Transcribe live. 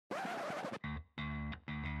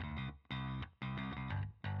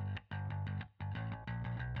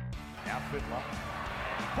Fiddler.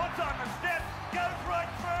 Puts on the step, goes right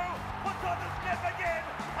through, puts on the step again.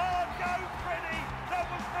 Oh, go Freddie! That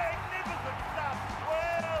was magnificent stuff.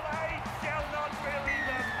 Well, they shall not believe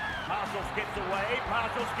them. Marshall skips away,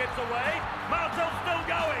 Marshall's still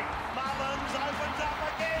going. Mullins opens up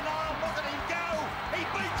again. Oh, look at him go. He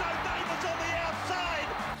beats O'Davis on the outside.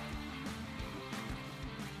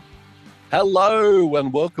 Hello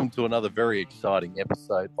and welcome to another very exciting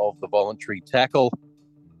episode of the Voluntary Tackle,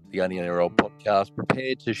 the only NRL podcast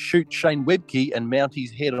prepared to shoot Shane Webke and mount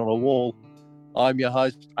his head on a wall. I'm your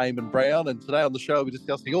host, Eamon Brown, and today on the show we're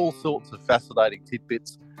discussing all sorts of fascinating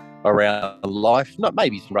tidbits around life. Not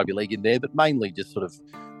maybe some rugby league in there, but mainly just sort of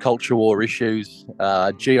culture war issues,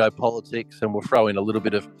 geopolitics, and we'll throw in a little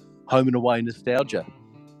bit of home and away nostalgia.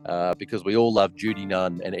 Because we all love Judy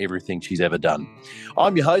Nunn and everything she's ever done.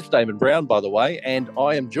 I'm your host, Eamon Brown, by the way, and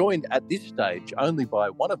I am joined at this stage only by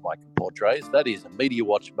one of my compadres, that is Media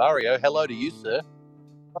Watch Mario. Hello to you, sir.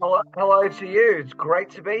 Hello to you. It's great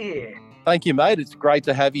to be here. Thank you, mate. It's great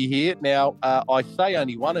to have you here. Now, I say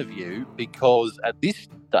only one of you because at this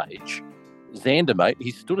stage, Xander, mate, he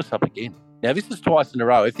stood us up again. Now, this is twice in a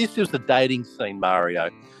row. If this was the dating scene, Mario,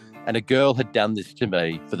 and a girl had done this to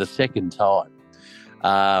me for the second time,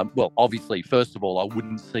 well, obviously, first of all, I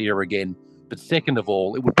wouldn't see her again. But second of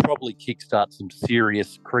all, it would probably kickstart some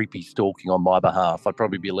serious creepy stalking on my behalf. I'd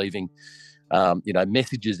probably be leaving,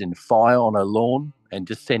 messages in fire on her lawn and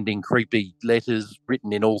just sending creepy letters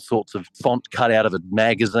written in all sorts of font cut out of a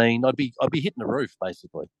magazine. I'd be hitting the roof,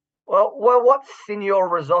 basically. Well, what Signor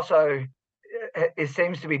Risotto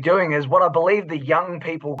seems to be doing is what I believe the young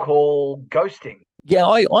people call ghosting. Yeah,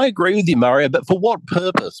 I agree with you, Mario, but for what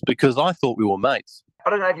purpose? Because I thought we were mates. I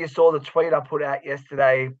don't know if you saw the tweet I put out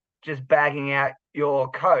yesterday just bagging out your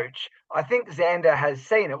coach. I think Xander has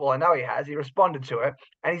seen it. Well, I know he has. He responded to it.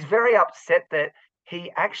 And he's very upset that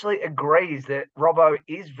he actually agrees that Robbo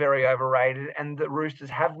is very overrated and that Roosters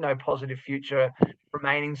have no positive future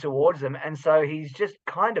remaining towards them. And so he's just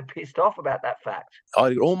kind of pissed off about that fact.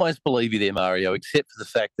 I almost believe you there, Mario, except for the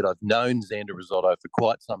fact that I've known Xander Risotto for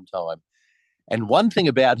quite some time. And one thing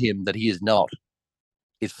about him that he is not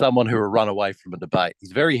is someone who will run away from a debate.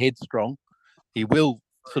 He's very headstrong. He will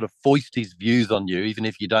sort of foist his views on you, even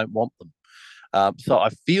if you don't want them. So I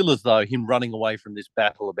feel as though him running away from this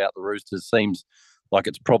battle about the Roosters seems like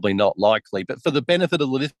it's probably not likely. But for the benefit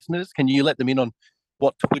of the listeners, can you let them in on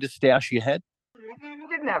what Twitter stoush you had? You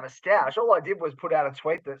didn't have a stoush. All I did was put out a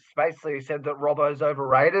tweet that basically said that Robbo's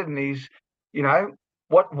overrated and he's,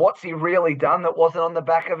 what's he really done that wasn't on the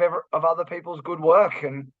back of other people's good work?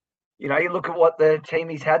 And, you look at what the team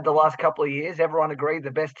he's had the last couple of years. Everyone agreed the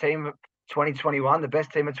best team of 2021, the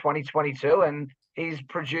best team of 2022, and he's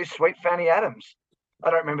produced Sweet Fanny Adams. I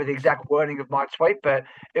don't remember the exact wording of my tweet, but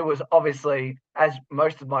it was obviously, as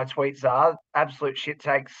most of my tweets are, absolute shit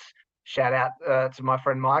takes. Shout out to my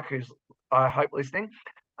friend Mike, who's, I hope, listening.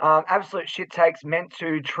 Absolute shit takes meant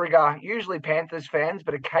to trigger usually Panthers fans,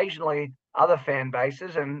 but occasionally other fan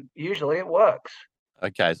bases, and usually it works.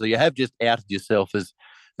 Okay, so you have just outed yourself as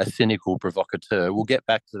a cynical provocateur. We'll get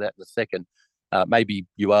back to that in a second. Maybe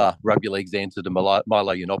you are rugby league's answer to Milo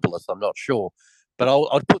Yiannopoulos, I'm not sure. But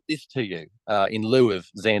I'll put this to you in lieu of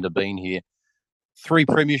Xander being here. 3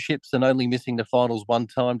 premierships and only missing the finals one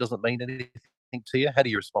time doesn't mean anything to you. How do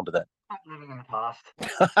you respond to that? Stop living in the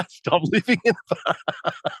past. Stop living in the past.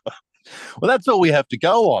 Well, that's all we have to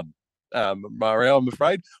go on, Mario, I'm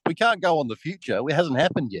afraid. We can't go on the future. It hasn't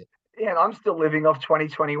happened yet. Yeah, and I'm still living off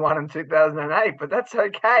 2021 and 2008, but that's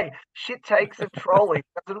okay. Shit takes and trolling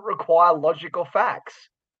doesn't require logical facts.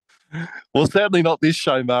 Well, certainly not this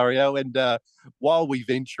show, Mario. And while we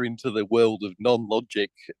venture into the world of non-logic,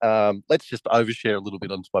 let's just overshare a little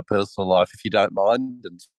bit onto my personal life, if you don't mind.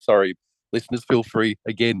 And sorry, listeners, feel free,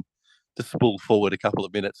 again, to spool forward a couple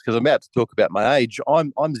of minutes because I'm about to talk about my age.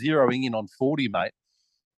 I'm zeroing in on 40, mate.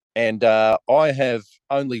 And I have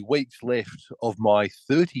only weeks left of my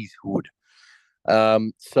 30s hood.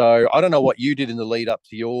 So I don't know what you did in the lead up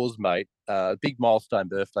to yours, mate. Big milestone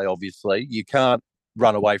birthday, obviously. You can't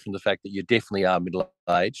run away from the fact that you definitely are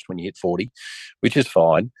middle-aged when you hit 40, which is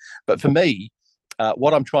fine. But for me,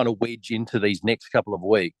 what I'm trying to wedge into these next couple of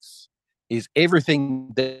weeks is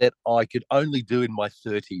everything that I could only do in my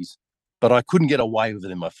 30s, but I couldn't get away with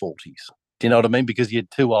it in my 40s. Do you know what I mean? Because you're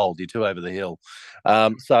too old, you're too over the hill.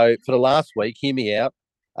 So for the last week, hear me out.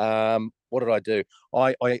 What did I do?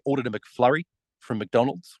 I ordered a McFlurry from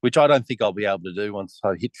McDonald's, which I don't think I'll be able to do once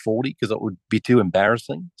I hit 40 because it would be too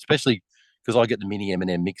embarrassing, especially because I get the mini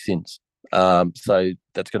M&M mix-ins. So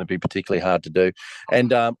that's going to be particularly hard to do.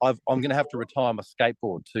 And I'm going to have to retire my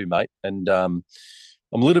skateboard too, mate. And I'm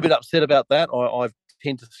a little bit upset about that. I've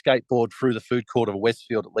tend to skateboard through the food court of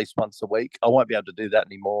Westfield at least once a week. I won't be able to do that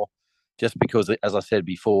anymore just because, as I said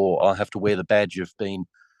before, I have to wear the badge of being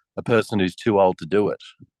a person who's too old to do it.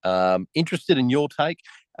 Interested in your take.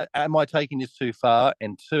 Am I taking this too far?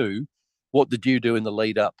 And two, what did you do in the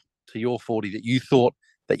lead up to your 40 that you thought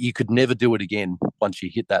that you could never do it again once you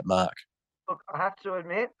hit that mark? Look, I have to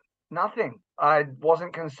admit, nothing. I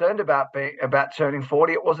wasn't concerned about turning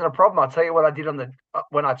 40. It wasn't a problem. I'll tell you what I did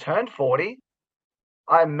when I turned 40.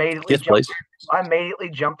 I immediately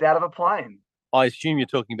jumped out of a plane. I assume you're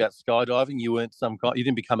talking about skydiving. You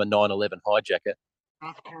didn't become a 9/11 hijacker.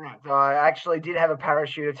 That's correct. I actually did have a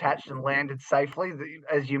parachute attached and landed safely,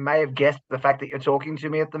 as you may have guessed the fact that you're talking to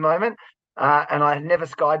me at the moment. And I had never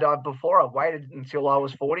skydived before. I waited until I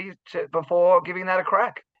was 40 before giving that a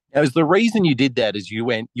crack. Now, is the reason you did that is you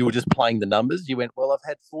were just playing the numbers? You went, well, I've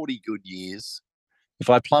had 40 good years. If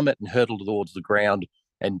I plummet and hurtle towards the ground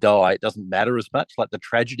and die, it doesn't matter as much. Like the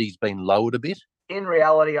tragedy's been lowered a bit. In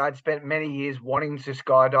reality, I'd spent many years wanting to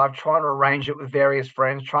skydive, trying to arrange it with various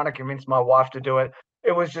friends, trying to convince my wife to do it.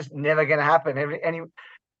 It was just never going to happen.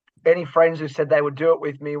 Any friends who said they would do it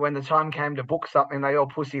with me, when the time came to book something, they all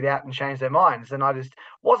pussied out and changed their minds. And I just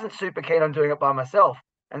wasn't super keen on doing it by myself.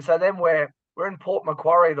 And so then we're in Port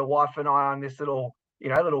Macquarie, the wife and I, on this little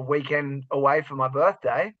weekend away for my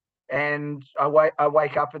birthday. And I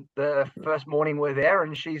wake up at the first morning we're there,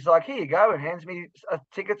 and she's like, "Here you go," and hands me a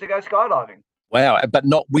ticket to go skydiving. Wow, but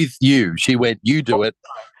not with you. She went, "You do it."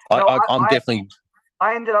 I'm definitely.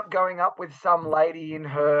 I ended up going up with some lady in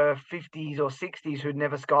her 50s or 60s who'd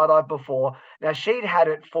never skydived before. Now, she'd had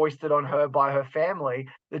it foisted on her by her family.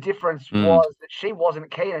 The difference was that she wasn't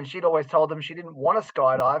keen, and she'd always told them she didn't want to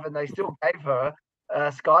skydive, and they still gave her a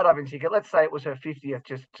skydiving ticket. Let's say it was her 50th,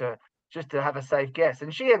 just to have a safe guess.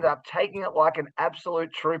 And she ended up taking it like an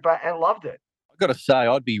absolute trooper and loved it. I've got to say,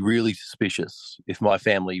 I'd be really suspicious if my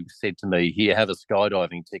family said to me, "Here, have a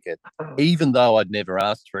skydiving ticket," even though I'd never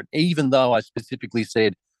asked for it, even though I specifically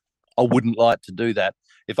said I wouldn't like to do that.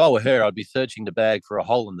 If I were her, I'd be searching the bag for a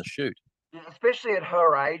hole in the chute. Especially at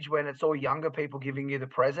her age, when it's all younger people giving you the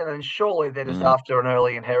present, and surely they're just after an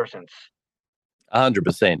early inheritance.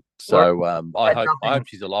 100%. So I hope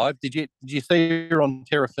she's alive. Did you see her on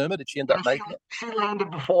terra firma? Did she end up making it? She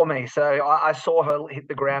landed before me, so I saw her hit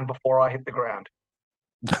the ground before I hit the ground.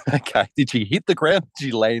 Okay. Did she hit the ground? Did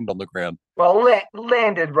she land on the ground? Well,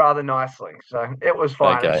 landed rather nicely, so it was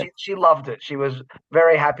fine. Okay. She loved it. She was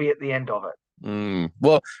very happy at the end of it.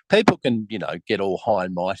 Well, people can, get all high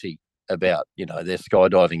and mighty about, their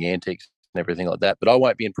skydiving antics and everything like that, but I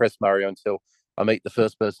won't be impressed, Mario, until I meet the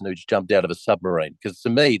first person who jumped out of a submarine, because to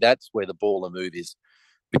me, that's where the baller move is,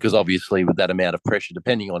 because obviously with that amount of pressure,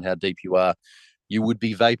 depending on how deep you are, you would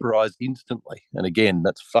be vaporized instantly. And again,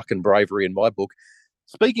 that's fucking bravery in my book.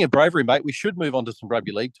 Speaking of bravery, mate, we should move on to some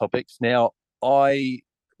rugby league topics. Now, I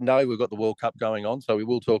know we've got the World Cup going on, so we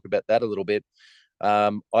will talk about that a little bit.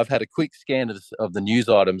 I've had a quick scan of the news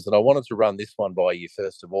items, and I wanted to run this one by you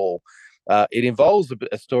first of all. It involves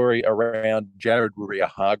a story around Jared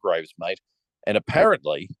Warrior-Hargraves, mate. And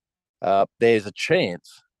apparently, there's a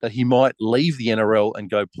chance that he might leave the NRL and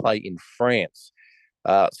go play in France.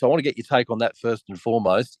 So I want to get your take on that first and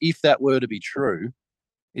foremost. If that were to be true,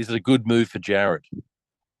 is it a good move for Jared?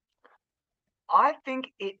 I think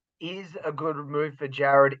it is a good move for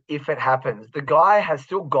Jared if it happens. The guy has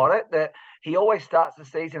still got it. That he always starts the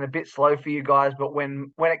season a bit slow for you guys, but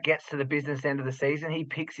when it gets to the business end of the season, he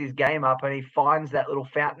picks his game up and he finds that little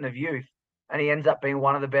fountain of youth, and he ends up being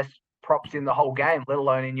one of the best props in the whole game, let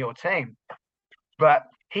alone in your team. But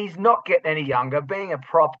he's not getting any younger. Being a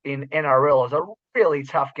prop in NRL is a really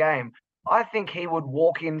tough game. I think he would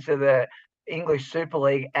walk into the English Super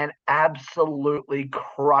League and absolutely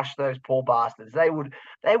crush those poor bastards. They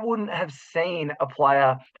wouldn't have seen a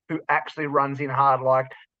player who actually runs in hard like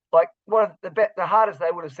what the hardest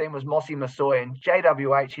they would have seen was Mossy Massoy, and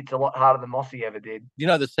JWH hits a lot harder than Mossy ever did. You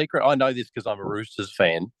know the secret? I know this because I'm a Roosters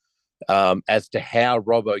fan. As to how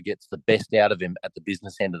Robbo gets the best out of him at the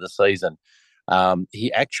business end of the season.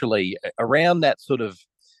 He actually, around that sort of,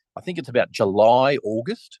 I think it's about July,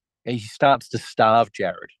 August, he starts to starve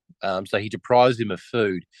Jared. So he deprives him of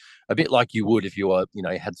food, a bit like you would if you were,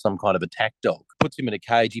 had some kind of attack dog. Puts him in a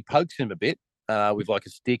cage, he pokes him a bit with like a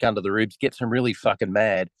stick under the ribs, gets him really fucking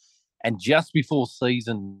mad. And just before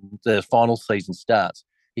the final season starts,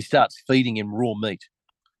 he starts feeding him raw meat.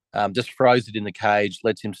 Just throws it in the cage,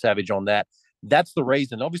 lets him savage on that. That's the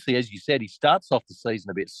reason. Obviously, as you said, he starts off the season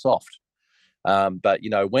a bit soft. But,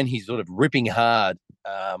 when he's sort of ripping hard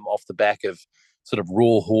off the back of sort of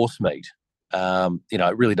raw horse meat,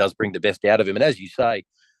 it really does bring the best out of him. And as you say,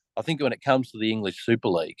 I think when it comes to the English Super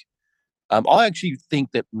League, I actually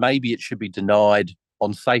think that maybe it should be denied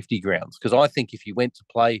on safety grounds, because I think if he went to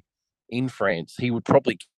play in France, he would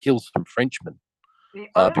probably kill some Frenchmen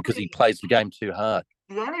because he plays the game too hard.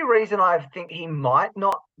 The only reason I think he might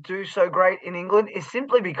not do so great in England is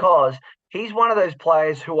simply because he's one of those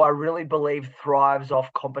players who I really believe thrives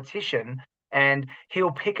off competition, and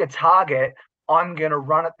he'll pick a target. I'm going to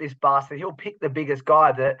run at this bastard. He'll pick the biggest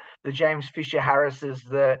guy, the James Fisher-Harrises,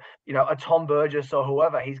 a Tom Burgess or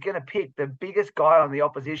whoever. He's going to pick the biggest guy on the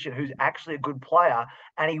opposition who's actually a good player,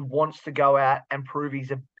 and he wants to go out and prove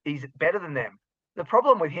he's better than them. The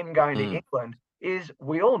problem with him going to England is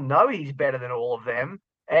we all know he's better than all of them,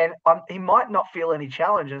 and he might not feel any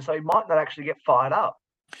challenge, and so he might not actually get fired up.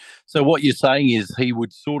 So what you're saying is he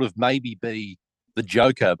would sort of maybe be the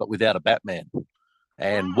Joker, but without a Batman.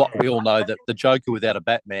 And what we all know that the Joker without a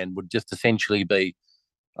Batman would just essentially be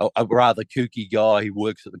a rather kooky guy who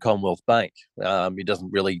works at the Commonwealth Bank. He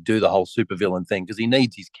doesn't really do the whole supervillain thing because he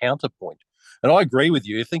needs his counterpoint. And I agree with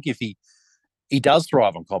you. I think if he does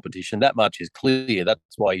thrive on competition, that much is clear. That's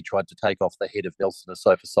why he tried to take off the head of Nelson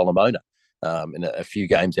Asofa Solomona in a few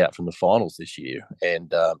games out from the finals this year. And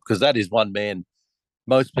because that is one man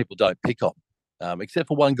most people don't pick on, except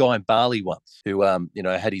for one guy in Bali once who,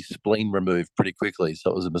 had his spleen removed pretty quickly. So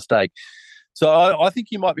it was a mistake. So I think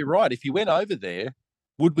you might be right. If he went over there,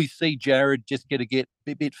 would we see Jared just get a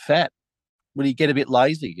bit fat? Would he get a bit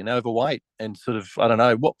lazy and overweight and sort of, I don't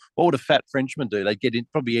know, what would a fat Frenchman do? They'd get in,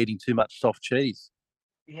 probably eating too much soft cheese.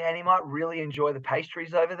 Yeah, and he might really enjoy the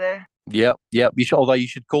pastries over there. Yeah. Although you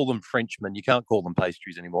should call them Frenchmen. You can't call them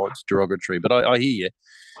pastries anymore. It's derogatory. But I hear you.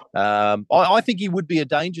 I think he would be a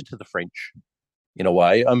danger to the French in a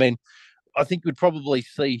way. I mean, I think we'd probably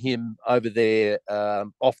see him over there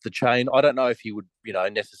off the chain. I don't know if he would,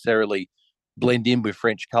 necessarily blend in with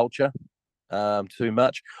French culture too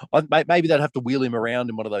much. Maybe they'd have to wheel him around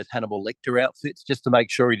in one of those Hannibal Lecter outfits just to make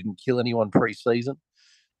sure he didn't kill anyone pre-season.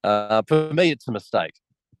 For me, it's a mistake.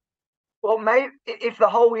 Well, maybe if the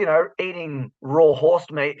whole, eating raw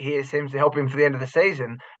horse meat here seems to help him for the end of the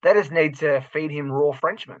season, they just need to feed him raw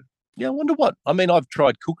Frenchmen. Yeah, I wonder what. I mean, I've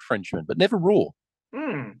tried cooked Frenchmen, but never raw.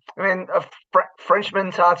 I mean, a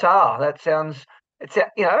Frenchman tartare. That sounds.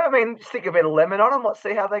 Stick a bit of lemon on them. Let's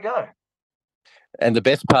see how they go. And the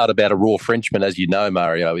best part about a raw Frenchman, as you know,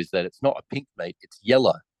 Mario, is that it's not a pink meat; it's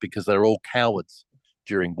yellow because they're all cowards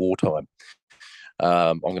during wartime.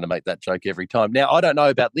 I'm going to make that joke every time. Now, I don't know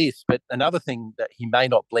about this, but another thing that he may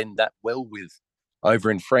not blend that well with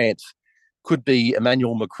over in France could be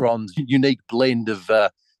Emmanuel Macron's unique blend of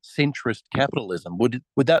centrist capitalism. Would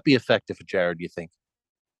that be a factor for Jared, do you think?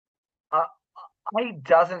 He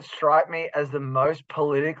doesn't strike me as the most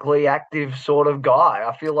politically active sort of guy.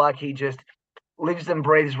 I feel like he just lives and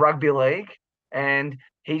breathes rugby league, and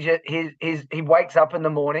he wakes up in the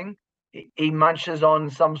morning. He munches on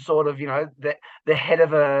some sort of, the head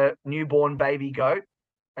of a newborn baby goat,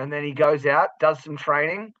 and then he goes out, does some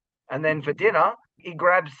training, and then for dinner, he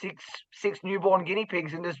grabs six newborn guinea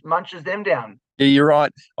pigs and just munches them down. Yeah, you're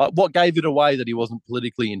right. What gave it away that he wasn't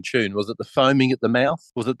politically in tune? Was it the foaming at the mouth?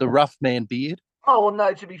 Was it the rough man beard? Oh, well,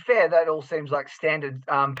 no, to be fair, that all seems like standard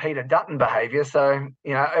Peter Dutton behaviour. So,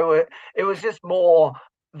 it was just more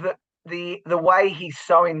the way he's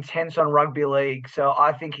so intense on rugby league. So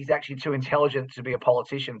I think he's actually too intelligent to be a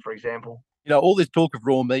politician, for example. All this talk of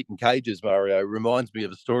raw meat and cages, Mario, reminds me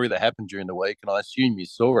of a story that happened during the week, and I assume you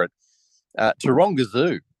saw it. Taronga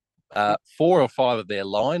Zoo, 4 or 5 of their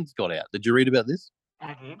lions got out. Did you read about this?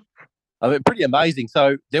 I did. I mean, pretty amazing.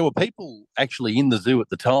 So there were people actually in the zoo at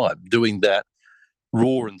the time doing that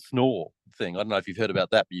roar and snore thing. I don't know if you've heard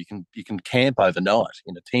about that, but you can camp overnight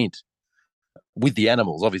in a tent with the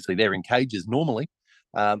animals. Obviously, they're in cages normally,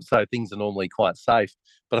 so things are normally quite safe.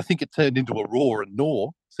 But I think it turned into a roar and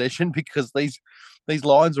gnaw session because these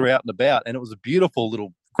lions were out and about, and it was a beautiful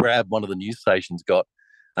little grab one of the news stations got.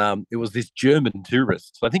 It was this German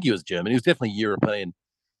tourist. So I think he was German. He was definitely European,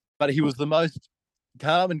 but he was the most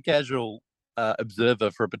calm and casual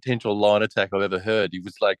observer for a potential lion attack I've ever heard. He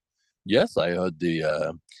was like, "Yes, I heard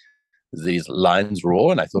these lions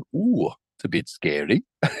roar, and I thought, ooh, it's a bit scary."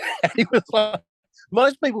 And he was like,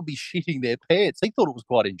 most people be shitting their pants. He thought it was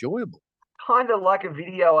quite enjoyable. Kind of like a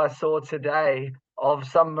video I saw today of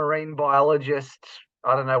some marine biologist.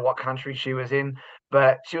 I don't know what country she was in,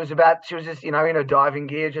 but she was just, in her diving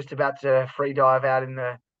gear, just about to free dive out in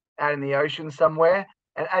the ocean somewhere.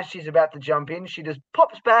 And as she's about to jump in, she just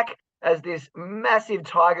pops back as this massive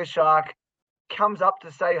tiger shark comes up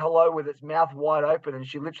to say hello with its mouth wide open, and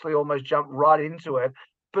she literally almost jumped right into it.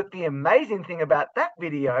 But the amazing thing about that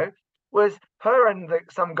video was her and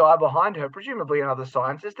some guy behind her, presumably another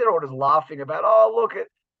scientist, they're all just laughing about, oh, look,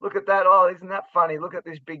 Look at that. Oh, isn't that funny? Look at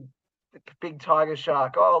this big tiger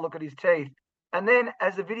shark. Oh, look at his teeth. And then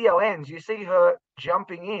as the video ends, you see her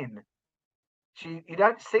jumping in. You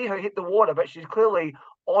don't see her hit the water, but she's clearly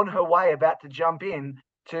on her way about to jump in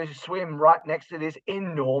to swim right next to this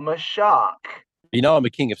enormous shark. I'm a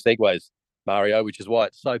king of segues, Mario, which is why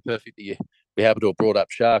it's so perfect that we happen to have brought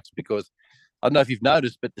up sharks, because I don't know if you've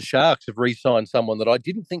noticed, but the Sharks have re-signed someone that I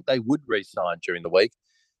didn't think they would re-sign during the week.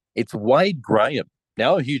 It's Wade Graham.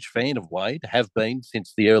 Now, I'm a huge fan of Wade, have been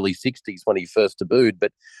since the early 60s when he first debuted,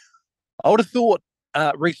 but I would have thought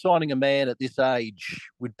re-signing a man at this age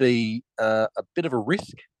would be a bit of a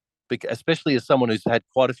risk, especially as someone who's had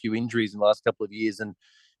quite a few injuries in the last couple of years. And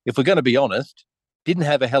if we're going to be honest, didn't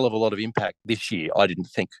have a hell of a lot of impact this year, I didn't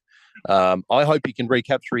think. I hope he can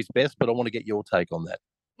recapture his best, but I want to get your take on that.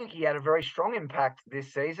 I think he had a very strong impact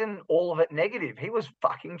this season, all of it negative. He was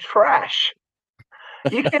fucking trash.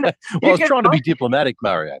 I was trying to be diplomatic,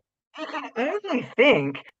 Mario. You can only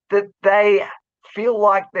think that they feel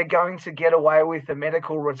like they're going to get away with a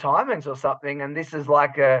medical retirement or something, and this is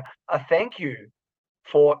like a thank you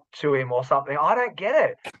to him or something. I don't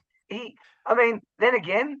get it. Then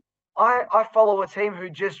again, I follow a team who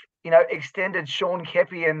just, extended Sean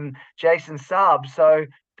Kepi and Jason Saab. So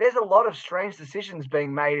there's a lot of strange decisions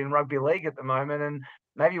being made in rugby league at the moment, and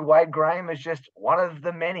maybe Wade Graham is just one of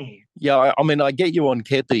the many. Yeah, I get you on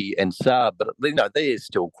Kepi and Saab, but they're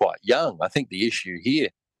still quite young. I think the issue here,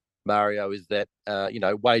 Mario, is that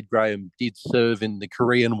Wade Graham did serve in the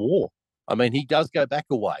Korean War. He does go back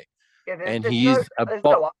a way, and there's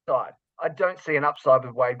no upside. I don't see an upside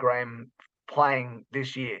with Wade Graham playing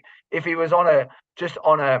this year. If he was on a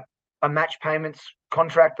match payments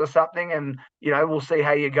contract or something, and we'll see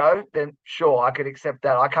how you go, then sure, I could accept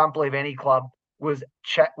that. I can't believe any club was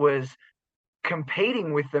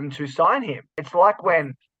competing with them to sign him. It's like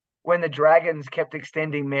when the Dragons kept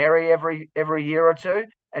extending Mary every year or two,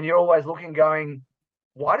 and you're always looking, going,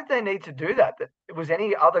 why did they need to do that? Was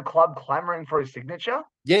any other club clamoring for his signature?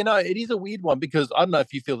 Yeah, no, it is a weird one, because I don't know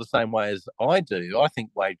if you feel the same way as I do. I think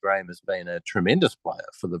Wade Graham has been a tremendous player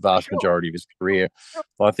for the vast majority of his career.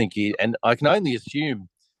 I think and I can only assume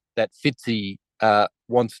that Fitzy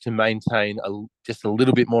wants to maintain just a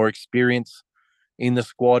little bit more experience in the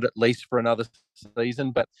squad, at least for another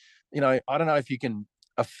season. But, I don't know if you can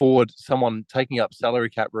afford someone taking up salary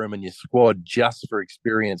cap room in your squad just for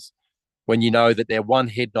experience, when you know that they're one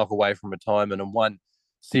head knock away from retirement and one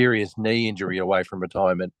serious knee injury away from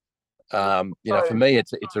retirement. For me,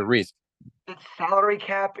 it's a risk. It's salary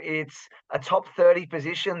cap. It's a top 30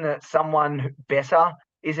 position that someone better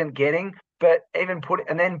isn't getting. But even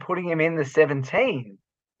putting him in the 17,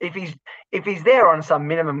 if he's there on some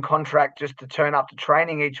minimum contract just to turn up to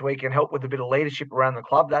training each week and help with a bit of leadership around the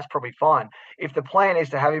club, that's probably fine. If the plan is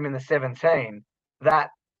to have him in the 17,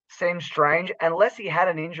 that seems strange, unless he had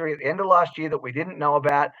an injury at the end of last year that we didn't know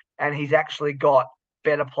about, and he's actually got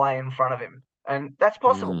better play in front of him. And that's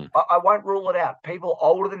possible. I won't rule it out. People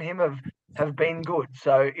older than him have been good.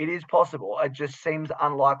 So it is possible. It just seems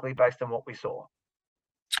unlikely based on what we saw.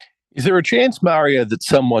 Is there a chance, Mario, that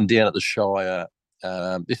someone down at the Shire,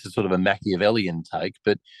 this is sort of a Machiavellian take,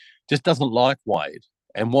 but just doesn't like Wade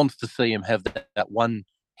and wants to see him have that one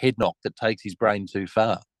head knock that takes his brain too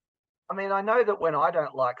far? I know that when I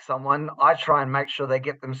don't like someone, I try and make sure they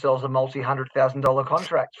get themselves a multi-$100,000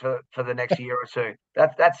 contract for the next year or two.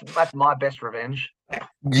 That's my best revenge.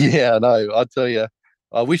 Yeah, no, I tell you,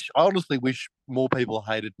 I honestly wish more people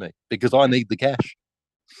hated me, because I need the cash.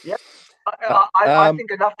 Yeah, I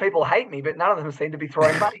think enough people hate me, but none of them seem to be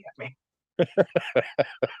throwing money at me.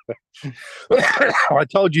 I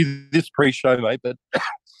told you this pre-show, mate, but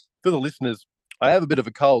for the listeners, I have a bit of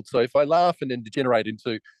a cold, so if I laugh and then degenerate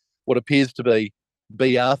into what appears to be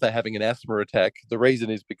B. Arthur having an asthma attack, the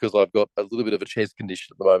reason is because I've got a little bit of a chest condition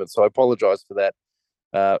at the moment. So I apologise for that,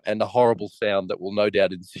 and the horrible sound that will no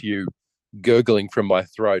doubt ensue gurgling from my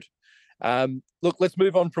throat. Look, let's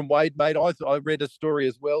move on from Wade, mate. I read a story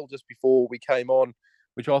as well just before we came on,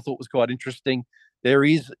 which I thought was quite interesting. There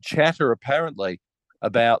is chatter apparently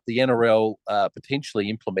about the NRL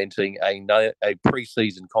potentially implementing a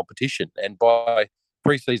pre-season competition, and by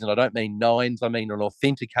pre-season, I don't mean nines. I mean an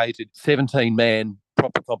authenticated 17-man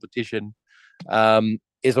proper competition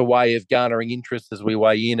is a way of garnering interest as we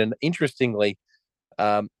weigh in. And interestingly,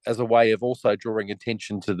 as a way of also drawing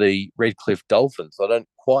attention to the Redcliffe Dolphins. I don't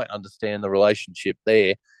quite understand the relationship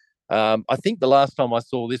there. I think the last time I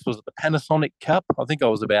saw this was at the Panasonic Cup. I think I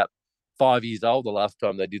was about 5 years old the last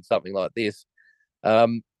time they did something like this.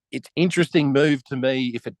 It's interesting move to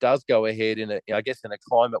me if it does go ahead in a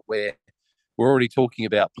climate where we're already talking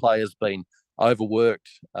about players being overworked,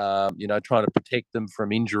 trying to protect them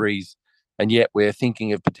from injuries. And yet we're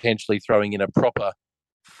thinking of potentially throwing in a proper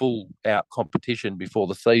full-out competition before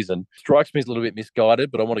the season. Strikes me as a little bit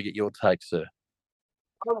misguided, but I want to get your take, sir.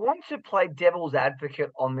 I want to play devil's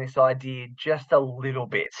advocate on this idea just a little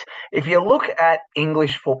bit. If you look at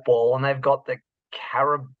English football, and they've got the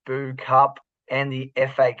Carabao Cup and the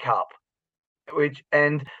FA Cup, which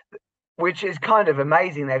is kind of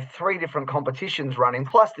amazing. They have 3 different competitions running,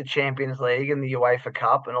 plus the Champions League and the UEFA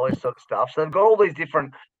Cup and all this sort of stuff. So they've got all these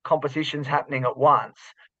different competitions happening at once.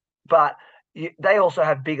 But they also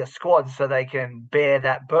have bigger squads, so they can bear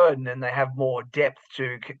that burden, and they have more depth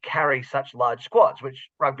to carry such large squads, which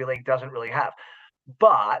rugby league doesn't really have.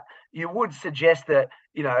 But you would suggest that,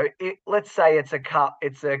 let's say it's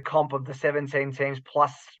a comp of the 17 teams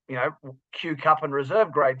plus, Q Cup and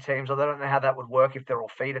reserve grade teams. I don't know how that would work if they're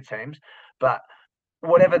all feeder teams, but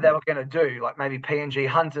whatever they were going to do, like maybe PNG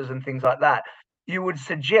Hunters and things like that, you would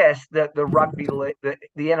suggest that the rugby, the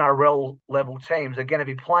NRL level teams are going to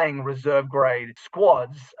be playing reserve grade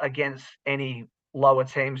squads against any lower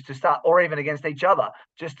teams to start, or even against each other,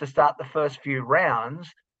 just to start the first few rounds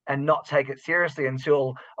and not take it seriously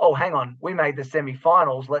until, oh, hang on, we made the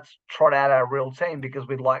semi-finals. Let's trot out our real team because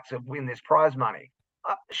we'd like to win this prize money.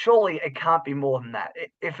 Surely it can't be more than that.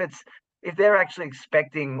 If they're actually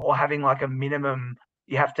expecting or having like a minimum,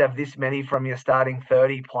 you have to have this many from your starting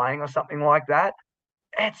 30 playing or something like that.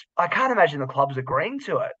 I can't imagine the clubs agreeing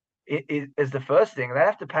to it. It is the first thing. They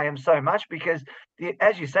have to pay them so much because,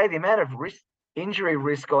 as you say, the amount of injury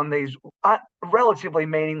risk on these relatively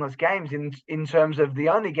meaningless games in terms of the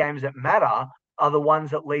only games that matter are the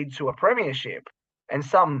ones that lead to a premiership. And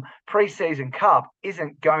some pre-season cup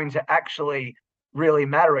isn't going to actually really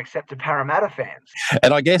matter except to Parramatta fans.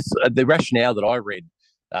 And I guess the rationale that I read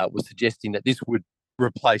was suggesting that this would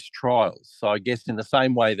replace trials. So I guess in the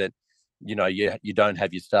same way that, you don't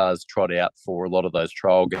have your stars trot out for a lot of those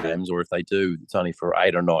trial games, or if they do, it's only for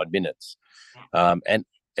 8 or 9 minutes. And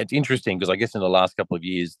it's interesting because I guess in the last couple of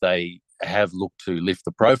years, they have looked to lift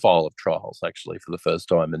the profile of trials actually for the first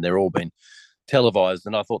time, and they're all been televised.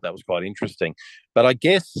 And I thought that was quite interesting. But I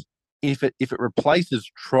guess if it replaces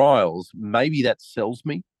trials, maybe that sells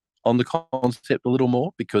me on the concept a little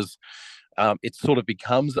more, because it sort of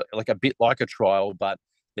becomes like a bit like a trial, but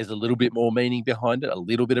there's a little bit more meaning behind it, a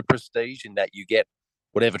little bit of prestige in that you get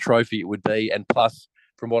whatever trophy it would be. And plus,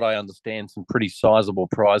 from what I understand, some pretty sizable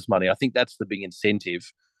prize money. I think that's the big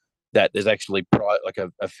incentive, that there's actually like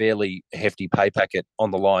a fairly hefty pay packet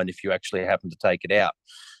on the line if you actually happen to take it out.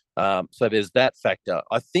 So there's that factor.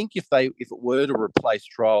 I think if it were to replace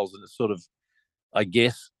trials, and it sort of, I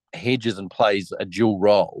guess, hedges and plays a dual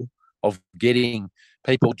role of getting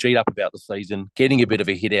people G'd up about the season, getting a bit of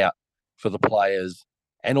a hit out for the players,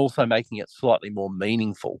 and also making it slightly more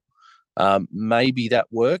meaningful. Maybe that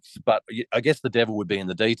works, but I guess the devil would be in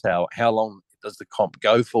the detail. How long does the comp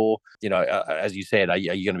go for? As you said, are you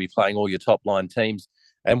going to be playing all your top line teams?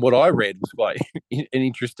 And what I read was quite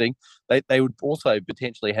interesting. They would also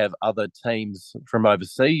potentially have other teams from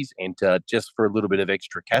overseas enter just for a little bit of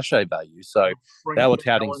extra cachet value. So they were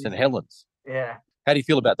touting St. Helens. Yeah. How do you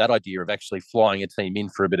feel about that idea of actually flying a team in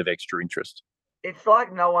for a bit of extra interest? It's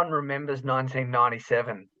like no one remembers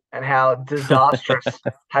 1997 and how disastrous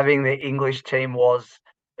having English teams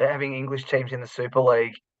in the Super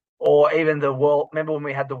League, or even the world. Remember when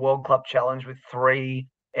we had the World Club Challenge with 3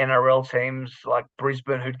 NRL teams like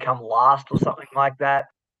Brisbane who'd come last or something like that,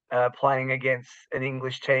 playing against an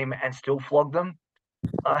English team and still flog them?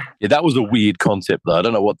 Yeah, that was a weird concept, though. I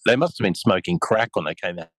don't know what they must have been smoking crack when they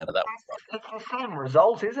came out of that. It's the same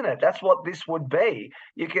result, isn't it? That's what this would be.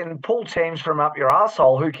 You can pull teams from up your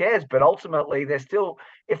arsehole, who cares? But ultimately, they're still,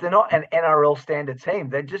 if they're not an NRL standard team,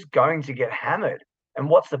 they're just going to get hammered. And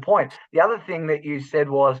what's the point? The other thing that you said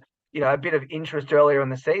was, a bit of interest earlier in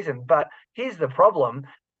the season. But here's the problem.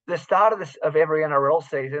 The start of every NRL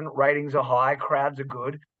season, ratings are high, crowds are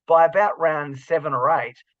good. By about round 7 or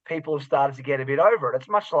 8, people have started to get a bit over it. It's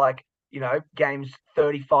much like, games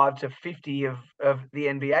 35 to 50 of the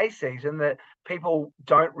NBA season, that people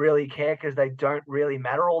don't really care because they don't really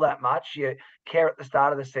matter all that much. You care at the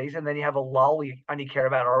start of the season, then you have a lull, you only care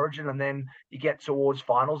about Origin, and then you get towards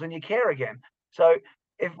finals and you care again. So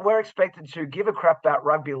if we're expected to give a crap about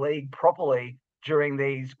rugby league properly during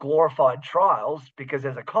these glorified trials because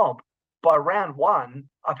there's a comp, by round 1,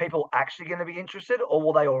 are people actually going to be interested, or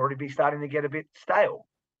will they already be starting to get a bit stale?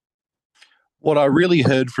 What I really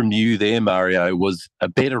heard from you there, Mario, was a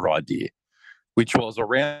better idea, which was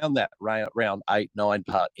around that round 8, 9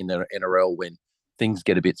 part in the NRL, when things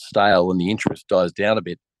get a bit stale and the interest dies down a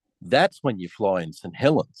bit. That's when you fly in St.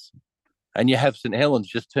 Helens. and you have St Helens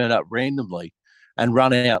just turn up randomly and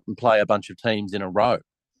run out and play a bunch of teams in a row.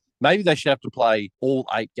 Maybe they should have to play all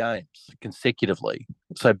 8 games consecutively.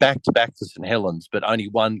 So back to back to St Helens, but only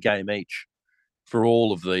 1 game each for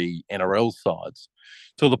all of the NRL sides,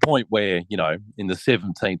 to the point where, in the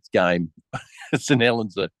 17th game, St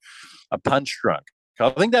Helens are punch drunk. I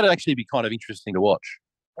think that'd actually be kind of interesting to watch.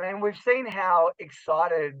 I mean, we've seen how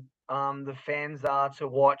excited the fans are to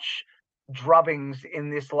watch drubbings in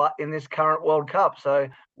this current World Cup. So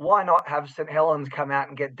why not have St Helens come out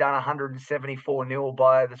and get done 174-0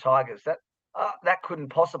 by the Tigers? That couldn't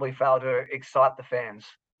possibly fail to excite the fans.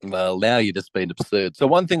 Well, now you're just being absurd. So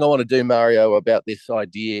one thing I want to do, Mario, about this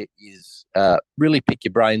idea is really pick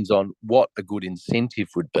your brains on what a good incentive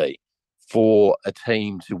would be for a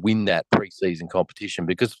team to win that pre-season competition.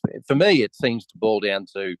 Because for me, it seems to boil down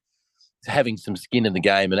to having some skin in the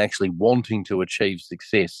game and actually wanting to achieve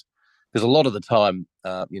success. Because a lot of the time,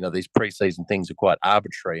 these pre-season things are quite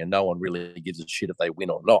arbitrary and no one really gives a shit if they win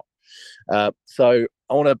or not. So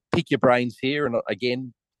I want to pick your brains here. And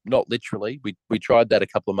again, not literally. We tried that a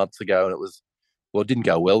couple of months ago and it didn't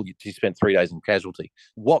go well. You spent 3 days in casualty.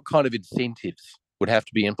 What kind of incentives would have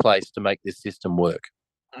to be in place to make this system work?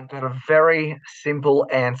 I've got a very simple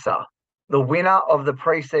answer. The winner of the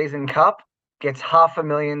preseason cup gets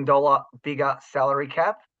 $500,000 bigger salary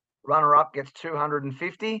cap. Runner-up gets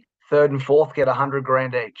 250. Third and fourth get 100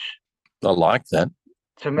 grand each. I like that.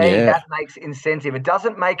 To me, that makes incentive. It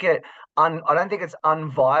doesn't make it. I don't think it's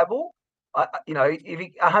unviable.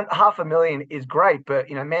 If $500,000 is great, but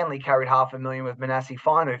Manly carried $500,000 with Manassi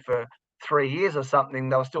Fainu for 3 years or something.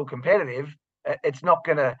 They were still competitive. It's not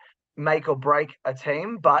going to make or break a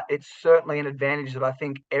team, but it's certainly an advantage that I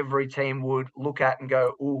think every team would look at and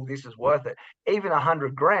go, "Ooh, this is worth it." Even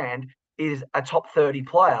 100 grand is a top 30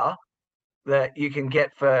 player that you can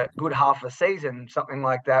get for good half a season, something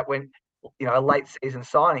like that. When a late season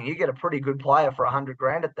signing, you get a pretty good player for 100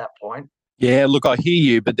 grand at that point. Yeah, look, I hear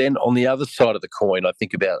you, but then on the other side of the coin, I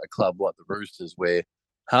think about a club like the Roosters, where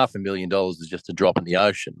 $500,000 is just a drop in the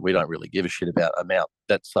ocean. We don't really give a shit about amount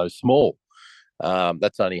that's so small.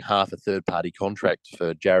 That's only half a third-party contract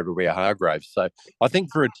for Jared Waerea-Hargreaves. So I think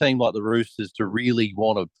for a team like the Roosters to really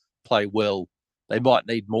want to play well, they might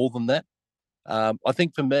need more than that. I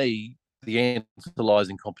think for me, the answer lies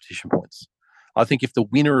in competition points. I think if the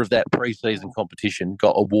winner of that pre-season competition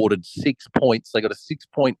got awarded 6 points, they got a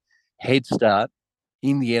 6-point head start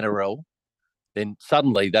in the NRL, then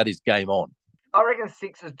suddenly that is game on. I reckon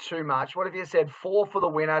 6 is too much. What if you said 4 for the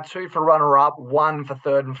winner, 2 for runner-up, 1 for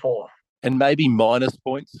third and fourth? And maybe minus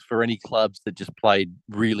points for any clubs that just played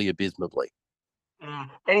really abysmally.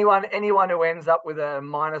 Anyone who ends up with a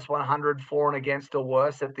minus 100 for and against or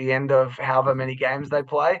worse at the end of however many games they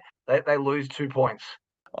play, they lose 2 points.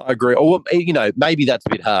 I agree. Or, maybe that's a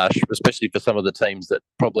bit harsh, especially for some of the teams that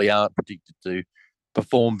probably aren't predicted to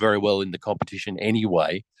perform very well in the competition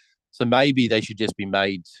anyway. So maybe they should just be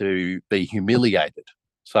made to be humiliated.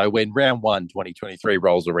 So when round 1, 2023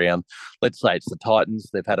 rolls around, let's say it's the Titans,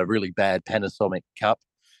 they've had a really bad Panasonic Cup,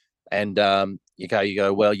 and you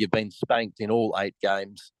go, well, you've been spanked in all 8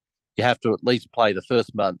 games. You have to at least play the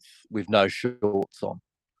first month with no shorts on.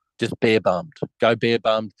 Just bare bummed. Go bare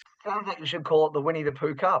bummed. Sounds like you should call it the Winnie the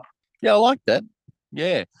Pooh Cup. Yeah, I like that.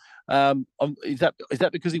 Yeah. Is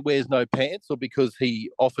that because he wears no pants or because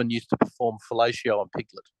he often used to perform fellatio on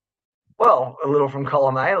Piglet? Well, a little from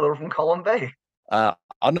column A, a little from column B. I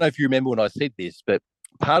don't know if you remember when I said this, but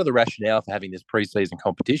part of the rationale for having this pre-season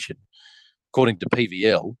competition, according to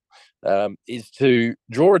PVL, is to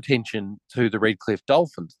draw attention to the Redcliffe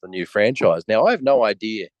Dolphins, the new franchise. Now, I have no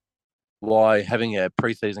idea why having a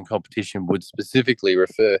pre-season competition would specifically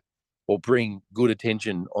refer or bring good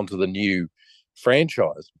attention onto the new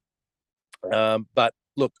franchise. But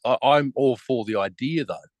look, I'm all for the idea,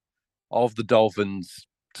 though, of the Dolphins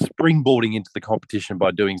springboarding into the competition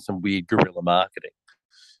by doing some weird guerrilla marketing.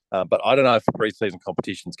 But I don't know if the pre-season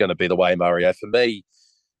competition is going to be the way, Mario. For me,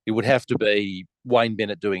 it would have to be Wayne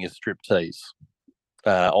Bennett doing a striptease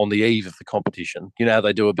on the eve of the competition.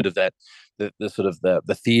 They do a bit of that, the sort of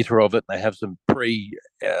the theatre of it. They have some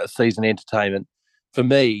pre-season entertainment. For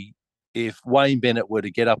me, if Wayne Bennett were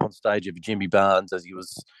to get up on stage of Jimmy Barnes as he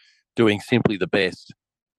was doing Simply the Best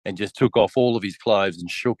and just took off all of his clothes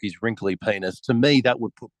and shook his wrinkly penis, to me, that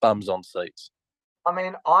would put bums on seats. I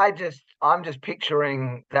mean, I'm just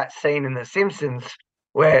picturing that scene in The Simpsons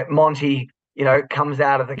where Monty, comes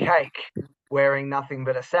out of the cake wearing nothing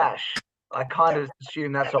but a sash. I kind of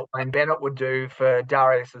assume that's what Wayne Bennett would do for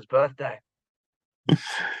Darius's birthday.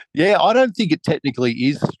 Yeah, I don't think it technically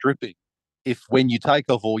is stripping if when you take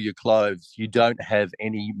off all your clothes, you don't have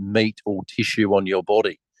any meat or tissue on your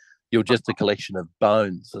body. You're just a collection of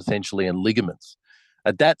bones, essentially, and ligaments.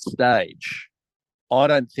 At that stage, I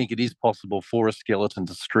don't think it is possible for a skeleton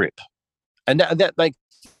to strip. And that makes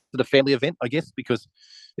it a family event, I guess, because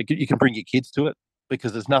you can bring your kids to it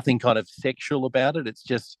because there's nothing kind of sexual about it. It's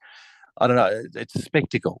just, I don't know, it's a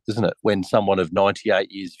spectacle, isn't it? When someone of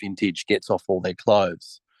 98 years vintage gets off all their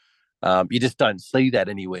clothes. You just don't see that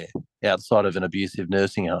anywhere outside of an abusive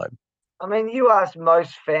nursing home. I mean, you ask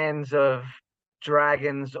most fans of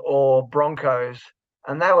Dragons or Broncos,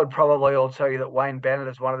 and they would probably all tell you that Wayne Bennett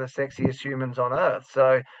is one of the sexiest humans on earth.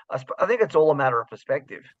 So I think it's all a matter of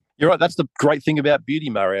perspective. You're right. That's the great thing about beauty,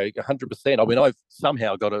 Mario. 100%. I mean, I've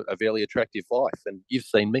somehow got a fairly attractive wife, and you've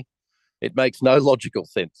seen me. It makes no logical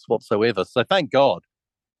sense whatsoever. So thank God,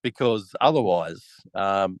 because otherwise,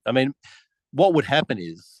 I mean, what would happen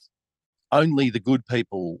is only the good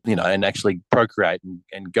people, and actually procreate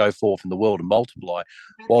and go forth in the world and multiply,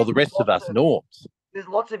 while the rest of us norms. There's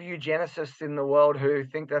lots of eugenicists in the world who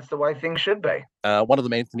think that's the way things should be. One of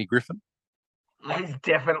them, Anthony Griffin. He's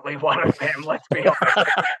definitely one of them, let's be honest.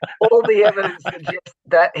 All the evidence suggests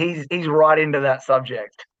that he's right into that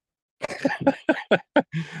subject.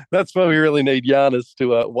 That's why we really need Giannis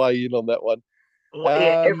to weigh in on that one.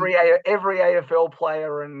 Yeah, every AFL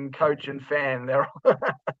player and coach and fan, they're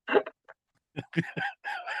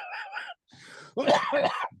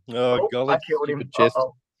oh, golly, I killed him. chest.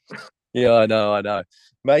 Yeah, I know.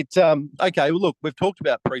 Mate, okay, well, look, we've talked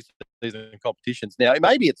about pre-season competitions. Now,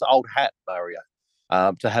 maybe it's old hat, Mario,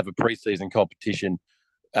 to have a pre-season competition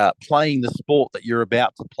playing the sport that you're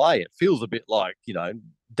about to play. It feels a bit like,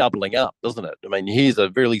 doubling up, doesn't it? I mean, here's a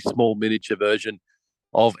really small miniature version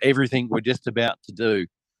of everything we're just about to do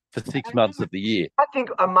for 6 months of the year. I think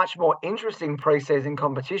a much more interesting pre-season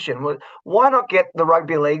competition was, why not get the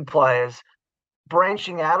rugby league players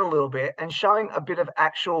branching out a little bit and showing a bit of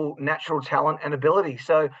actual natural talent and ability?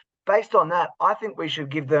 So based on that, I think we should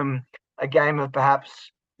give them a game of perhaps,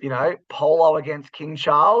 polo against King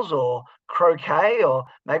Charles, or croquet, or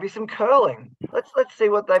maybe some curling. Let's see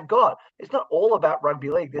what they've got. It's not all about rugby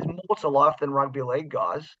league. There's more to life than rugby league,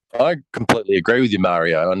 guys. I completely agree with you,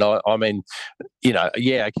 Mario. And I mean, yeah,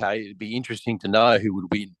 okay, it'd be interesting to know who would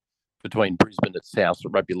win between Brisbane and South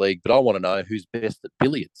Rugby League, but I want to know who's best at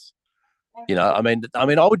billiards. I mean,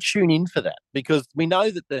 I would tune in for that, because we know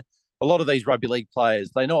that a lot of these rugby league players,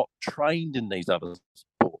 they're not trained in these other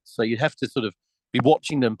sports. So you'd have to sort of be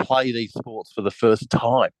watching them play these sports for the first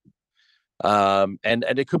time. And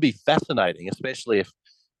it could be fascinating, especially if,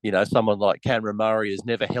 someone like Cameron Murray has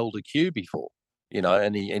never held a cue before,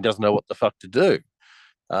 and he doesn't know what the fuck to do.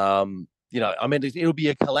 I mean, it'll be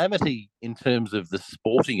a calamity in terms of the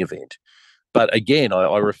sporting event. But again,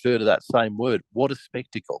 I refer to that same word. What a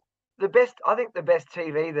spectacle. I think the best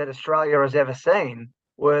TV that Australia has ever seen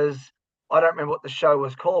was, I don't remember what the show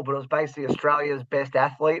was called, but it was basically Australia's Best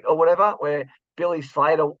Athlete or whatever, where Billy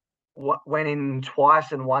Slater went in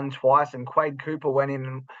twice and won twice, and Quade Cooper went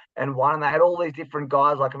in and won. And they had all these different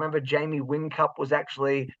guys. Like, I remember Jamie Whincup was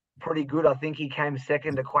actually pretty good. I think he came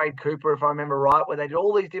second to Quade Cooper, if I remember right, where they did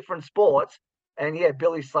all these different sports. And yeah,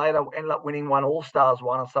 Billy Slater ended up winning one All-Stars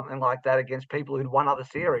one or something like that against people who'd won other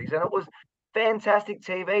series. And it was fantastic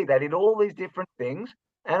TV. They did all these different things,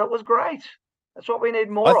 and it was great. That's what we need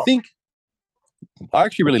more of. I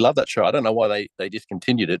actually really love that show. I don't know why they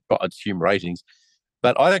discontinued it, but I'd assume ratings.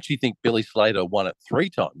 But I actually think Billy Slater won it 3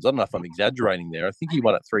 times. I don't know if I'm exaggerating there. I think he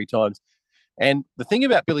won it 3 times. And the thing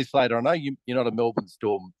about Billy Slater, I know you're not a Melbourne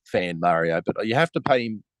Storm fan, Mario, but you have to pay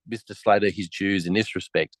him, Mr. Slater, his dues in this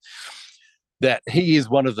respect, that he is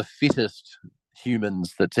one of the fittest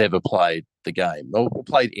humans that's ever played the game, or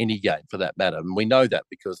played any game for that matter. And we know that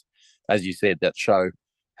because, as you said, that show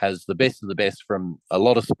has the best of the best from a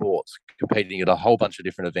lot of sports competing at a whole bunch of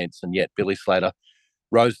different events, and yet Billy Slater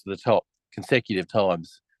rose to the top consecutive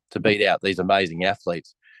times to beat out these amazing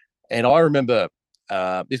athletes. And I remember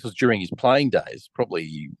this was during his playing days,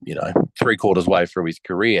 probably 3/4 way through his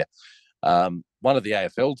career. One of the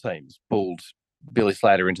AFL teams pulled Billy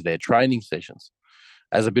Slater into their training sessions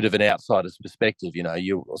as a bit of an outsider's perspective.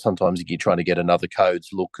 Sometimes you're trying to get another code's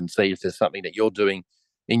look and see if there's something that you're doing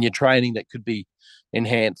in your training that could be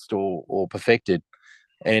enhanced or perfected.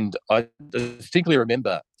 And I distinctly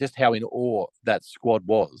remember just how in awe that squad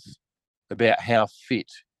was about how fit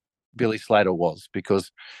Billy Slater was,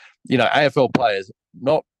 because, AFL players,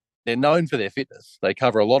 they're known for their fitness. They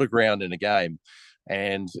cover a lot of ground in a game.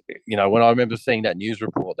 And, when I remember seeing that news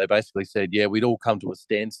report, they basically said, yeah, we'd all come to a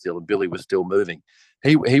standstill and Billy was still moving.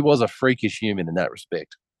 He was a freakish human in that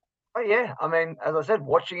respect. Oh, yeah. I mean, as I said,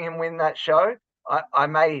 watching him win that show, I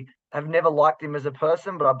may have never liked him as a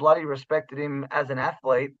person, but I bloody respected him as an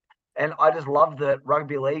athlete. And I just love that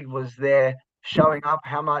rugby league was there showing up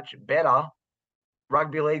how much better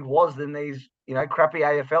rugby league was than these, crappy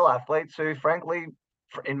AFL athletes who, frankly,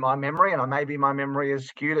 in my memory, and maybe my memory is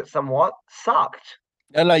skewed it somewhat, sucked.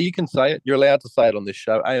 No, you can say it. You're allowed to say it on this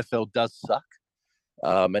show. AFL does suck.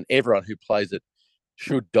 And everyone who plays it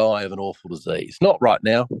should die of an awful disease. Not right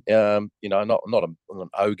now. I'm not an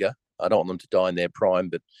ogre. I don't want them to die in their prime,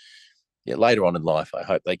 but later on in life, I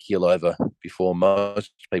hope they keel over before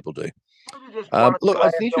most people do. Look,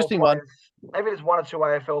 it's an interesting one. Maybe there's one or two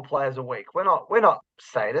AFL players a week. We're not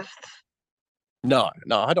sadists. No,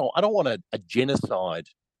 I don't want a genocide.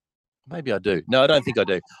 Maybe I do. No, I don't think I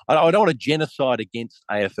do. I don't want a genocide against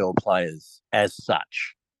AFL players as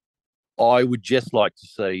such. I would just like to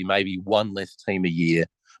see maybe one less team a year,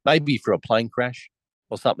 maybe for a plane crash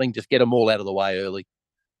or something. Just get them all out of the way early.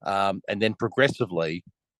 And then progressively,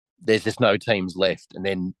 there's just no teams left. And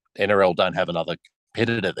then NRL don't have another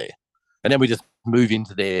competitor there. And then we just move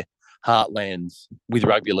into their heartlands with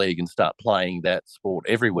rugby league and start playing that sport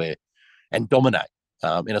everywhere and dominate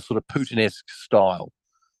in a sort of Putin-esque style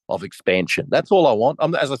of expansion. That's all I want.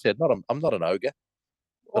 As I said, I'm not an ogre,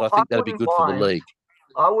 but I think that'd be good for the league.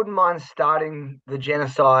 I wouldn't mind starting the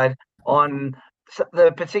genocide on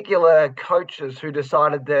the particular coaches who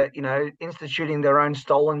decided that, instituting their own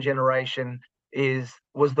stolen generation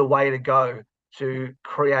was the way to go to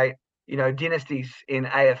create, dynasties in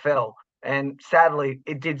AFL. And sadly,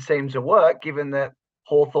 it did seem to work, given that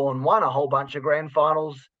Hawthorn won a whole bunch of grand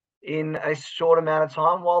finals in a short amount of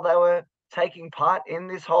time while they were taking part in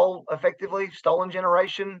this whole effectively stolen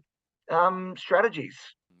generation strategies.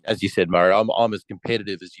 As you said, Murray, I'm as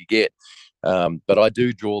competitive as you get, but I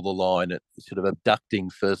do draw the line at sort of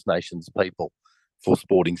abducting First Nations people for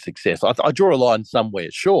sporting success. I draw a line somewhere.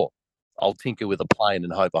 Sure, I'll tinker with a plane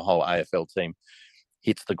and hope a whole AFL team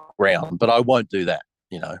hits the ground, but I won't do that.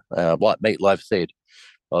 Like Meatloaf said,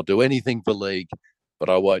 I'll do anything for league, but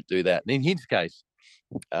I won't do that. And in his case,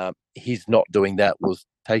 his not doing that was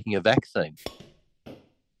taking a vaccine.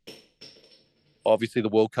 Obviously, the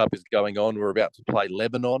World Cup is going on. We're about to play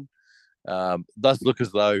Lebanon. Does look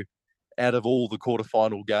as though out of all the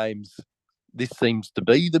quarterfinal games, this seems to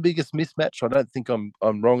be the biggest mismatch. I don't think I'm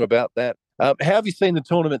wrong about that. How have you seen the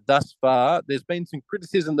tournament thus far? There's been some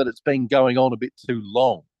criticism that it's been going on a bit too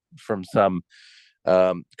long from some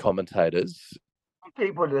commentators.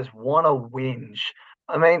 People just want to whinge.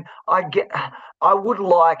 I mean, I would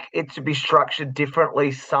like it to be structured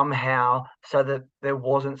differently somehow so that there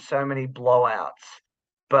wasn't so many blowouts.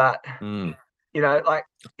 But, like...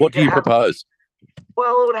 What do you propose?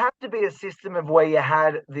 Well, it would have to be a system of where you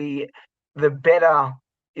had the better,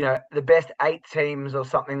 the best 8 teams or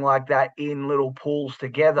something like that in little pools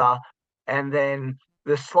together, and then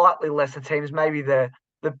the slightly lesser teams, maybe the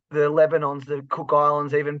Lebanons, the Cook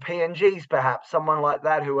Islands, even PNGs, perhaps, someone like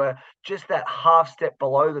that, who are just that half step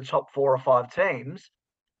below the top 4 or 5 teams,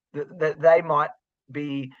 that they might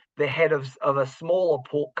be the head of a smaller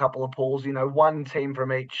couple of pools, one team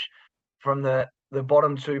from each, from the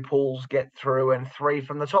bottom 2 pools get through and 3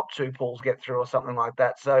 from the top 2 pools get through or something like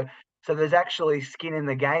that. So there's actually skin in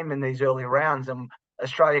the game in these early rounds, and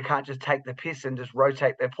Australia can't just take the piss and just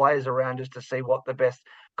rotate their players around just to see what the best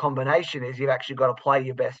combination is. You've actually got to play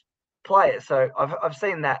your best players. So I've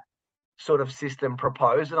seen that sort of system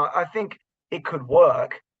proposed, and I think it could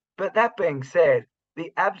work. But that being said,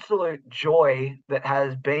 the absolute joy that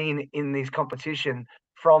has been in this competition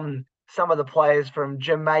from some of the players from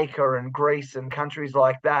Jamaica and Greece and countries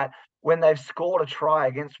like that, when they've scored a try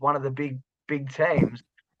against one of the big teams,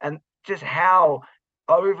 and just how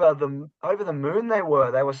over the moon they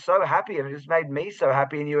were so happy, and it just made me so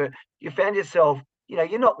happy. And you found yourself,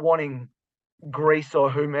 you're not wanting Greece or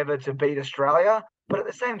whomever to beat Australia, but at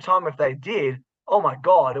the same time, if they did, oh my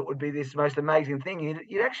God, it would be this most amazing thing.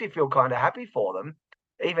 You'd actually feel kind of happy for them,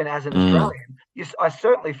 even as an Australian. I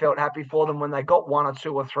certainly felt happy for them when they got 1 or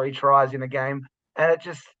 2 or 3 tries in a game, and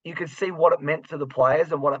you could see what it meant to the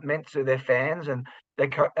players and what it meant to their fans and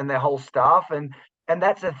their whole staff, and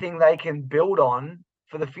that's a thing they can build on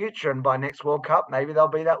for the future. And by next World Cup, maybe they'll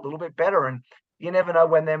be that little bit better. And you never know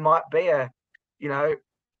when there might be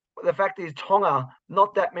the fact is, Tonga,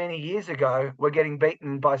 not that many years ago, were getting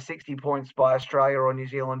beaten by 60 points by Australia or New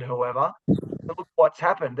Zealand, whoever. But look what's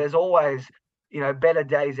happened. There's always, better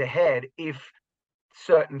days ahead if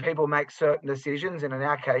certain people make certain decisions. And in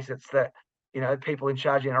our case, it's that, people in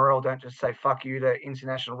charge of NRL don't just say fuck you to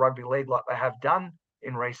International Rugby League like they have done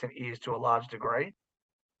in recent years to a large degree.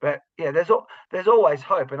 But yeah, there's always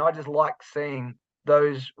hope. And I just like seeing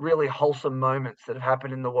those really wholesome moments that have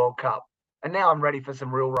happened in the World Cup. And now I'm ready for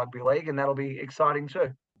some real rugby league, and that'll be exciting too.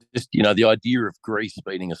 just, the idea of Greece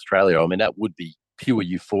beating Australia, I mean, that would be pure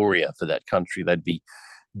euphoria for that country. They'd be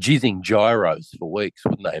jizzing gyros for weeks,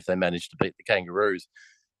 wouldn't they, if they managed to beat the Kangaroos?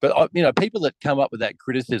 But, people that come up with that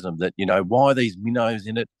criticism that, why are these minnows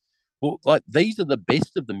in it? Well, like, these are the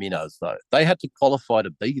best of the minnows, though. They had to qualify to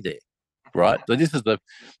be there, right? So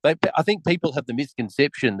I think people have the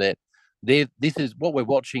misconception that this is what we're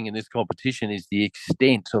watching in this competition is the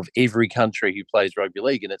extent of every country who plays rugby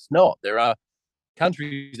league, and it's not. There are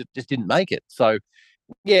countries that just didn't make it. So,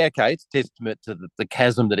 yeah, okay, it's a testament to the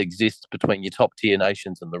chasm that exists between your top tier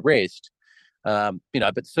nations and the rest.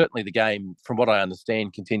 But certainly the game, from what I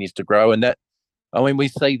understand, continues to grow, and that, I mean, we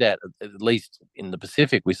see that at least in the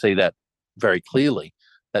Pacific, we see that very clearly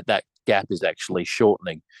that gap is actually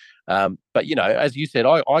shortening. But as you said,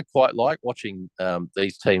 I quite like watching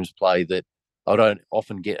these teams play that I don't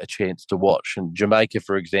often get a chance to watch. And Jamaica,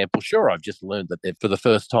 for example, sure, I've just learned that they, for the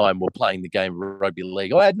first time, were playing the game of rugby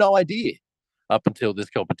league. I had no idea up until this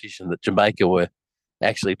competition that Jamaica were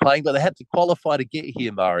actually playing, but they had to qualify to get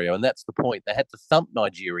here, Mario, and that's the point. They had to thump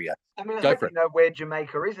Nigeria. I mean, I hope you know where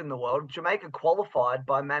Jamaica is in the world. Jamaica qualified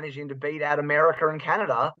by managing to beat out America and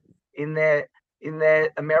Canada in their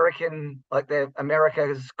American, like their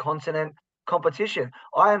America's continent competition.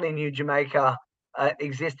 I only knew Jamaica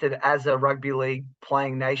existed as a rugby league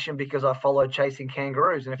playing nation because I followed Chasing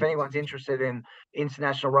Kangaroos. And if anyone's interested in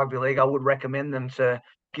international rugby league, I would recommend them to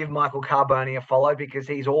give Michael Carboni a follow because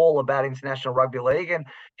he's all about international rugby league. And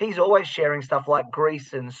he's always sharing stuff like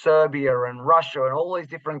Greece and Serbia and Russia and all these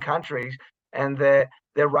different countries and their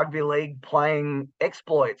rugby league playing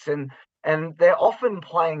exploits. And they're often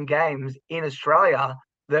playing games in Australia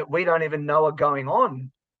that we don't even know are going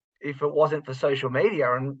on if it wasn't for social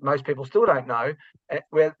media, and most people still don't know,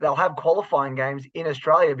 where they'll have qualifying games in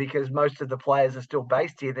Australia because most of the players are still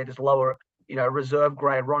based here. They're just lower, reserve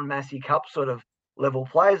grade Ron Massey Cup sort of level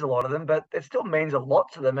players, a lot of them, but it still means a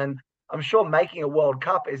lot to them. And I'm sure making a World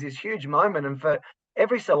Cup is this huge moment. And for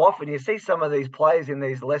every so often, you see some of these players in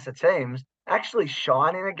these lesser teams actually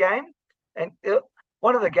shine in a game. And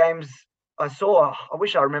one of the games I saw, I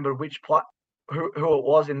wish I remembered who it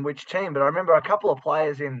was in which team, but I remember a couple of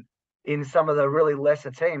players in some of the really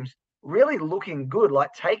lesser teams really looking good, like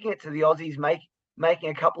taking it to the Aussies, making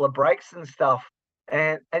a couple of breaks and stuff.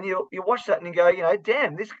 And you watch that and you go,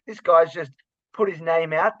 damn, this guy's just put his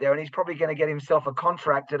name out there and he's probably going to get himself a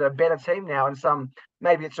contract at a better team now, and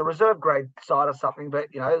maybe it's a reserve grade side or something, but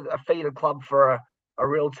a feeder club for a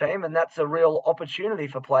real team, and that's a real opportunity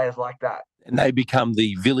for players like that. And they become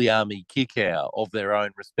the Viliami Kikau of their own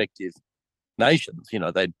respective nations.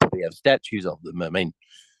 They'd probably have statues of them. I mean,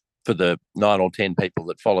 for the 9 or 10 people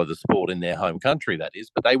that follow the sport in their home country, that is,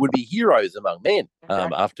 but they would be heroes among men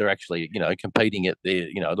after actually, competing at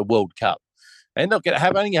the World Cup. And look, it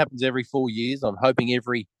only happens every 4 years. I'm hoping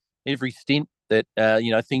every stint that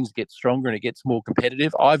things get stronger and it gets more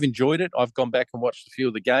competitive. I've enjoyed it. I've gone back and watched a few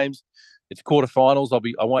of the games. It's quarterfinals.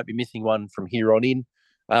 I won't be missing one from here on in.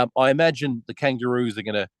 I imagine the Kangaroos are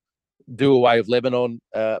going to do away with Lebanon,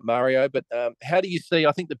 Mario. But how do you see?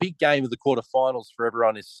 I think the big game of the quarterfinals for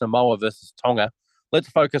everyone is Samoa versus Tonga. Let's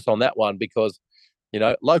focus on that one because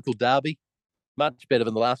local derby. Much better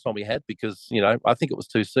than the last one we had because, I think it was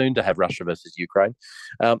too soon to have Russia versus Ukraine.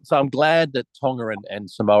 So I'm glad that Tonga and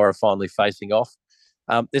Samoa are finally facing off.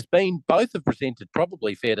 Both have presented,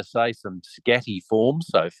 probably fair to say, some scatty form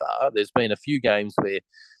so far. There's been a few games where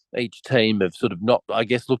each team have sort of not, I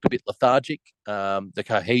guess, looked a bit lethargic. The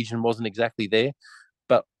cohesion wasn't exactly there.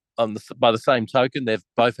 But by the same token, they've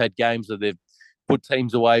both had games where they've put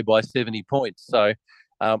teams away by 70 points. So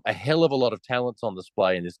a hell of a lot of talent's on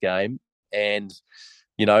display in this game. And,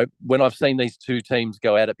 when I've seen these two teams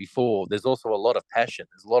go at it before, there's also a lot of passion.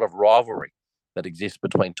 There's a lot of rivalry that exists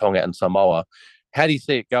between Tonga and Samoa. How do you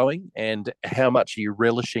see it going, and how much are you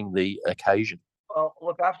relishing the occasion? Well,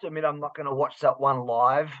 look, I have to admit, I'm not going to watch that one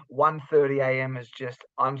live. 1:30 a.m. is just,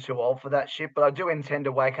 I'm too old for that shit. But I do intend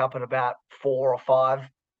to wake up at about 4 or 5,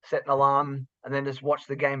 set an alarm, and then just watch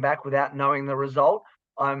the game back without knowing the result.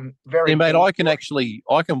 I'm very... Yeah, mate, I can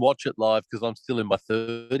watch it live because I'm still in my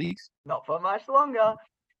 30s. Not for much longer.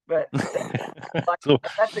 But that's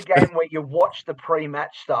a game where you watch the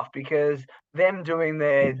pre-match stuff because them doing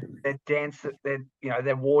their dance,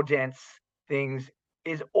 their war dance things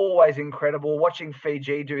is always incredible. Watching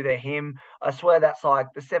Fiji do their hymn, I swear that's like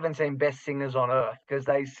the 17 best singers on earth because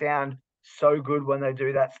they sound so good when they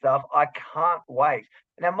do that stuff. I can't wait.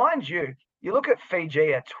 Now, mind you, you look at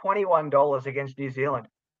Fiji at $21 against New Zealand.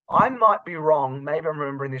 I might be wrong, maybe I'm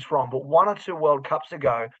remembering this wrong, but 1 or 2 World Cups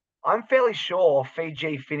ago, I'm fairly sure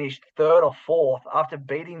Fiji finished 3rd or 4th after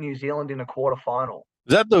beating New Zealand in a quarterfinal.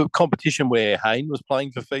 Was that the competition where Hayne was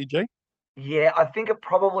playing for Fiji? Yeah, I think it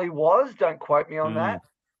probably was. Don't quote me on that. Mm.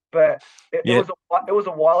 But it Yeah. was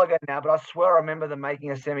a while ago now, but I swear I remember them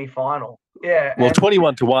making a semi-final. Yeah, Well, and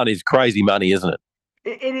 21-1 is crazy money, isn't it?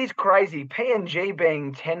 it is crazy. PNG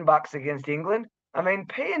being $10 against England. I mean,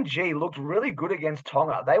 PNG looked really good against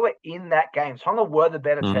Tonga. They were in that game. Tonga were the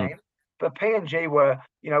better Mhm. team, but PNG were,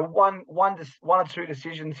 one or two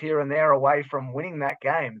decisions here and there away from winning that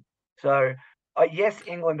game. So, yes,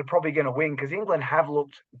 England are probably going to win because England have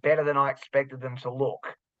looked better than I expected them to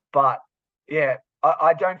look. But yeah,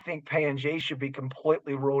 I don't think PNG should be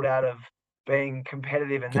completely ruled out of being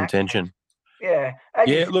competitive in that case. Contention. Yeah, as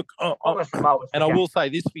you Yeah, said, look, Tonga Samoa's the and I game. will say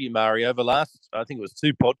this for you, Mario. Over the last, I think it was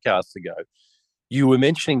 2 podcasts ago, you were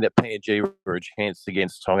mentioning that PNG were a chance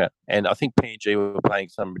against Tonga, and I think PNG were paying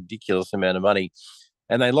some ridiculous amount of money,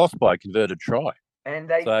 and they lost by a converted try. And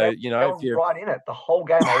So, they if held you're right in it the whole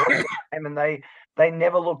game. I watched the game and they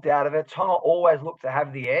never looked out of it. Tonga always looked to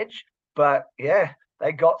have the edge, but yeah,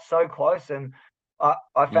 they got so close, and I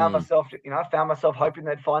found myself, hoping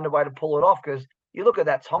they'd find a way to pull it off because you look at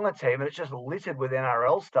that Tonga team and it's just littered with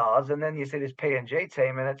NRL stars, and then you see this PNG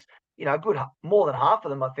team and it's good, more than half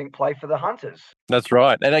of them I think play for the Hunters. That's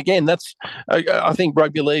right. And again, I think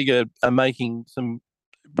rugby league are making some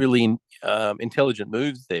really intelligent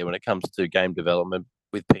moves there when it comes to game development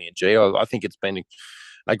with PNG. I think it's been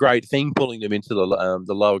a great thing pulling them into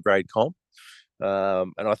the lower grade comp.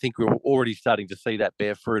 And I think we're already starting to see that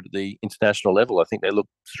bear fruit at the international level. I think they look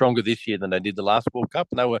stronger this year than they did the last World Cup,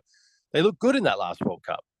 and they look good in that last World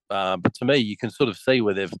Cup. But to me, you can sort of see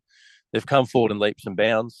where they've come forward in leaps and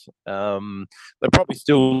bounds. They probably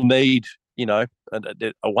still need, a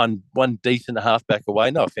one decent halfback away.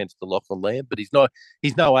 No offense to Lachlan Lamb, but he's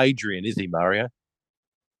no Adrian, is he, Mario?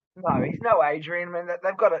 No, he's no Adrian. I mean,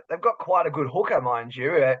 they've got quite a good hooker, mind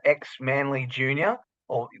you, ex-Manly junior,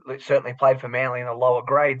 or certainly played for Manly in the lower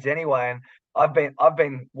grades anyway. And I've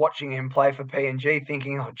been watching him play for PNG,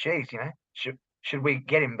 thinking, oh, geez, should we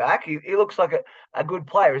get him back? He looks like a good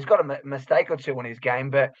player. He's got a mistake or two in his game,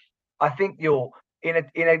 but I think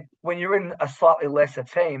when you're in a slightly lesser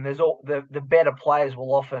team, there's the better players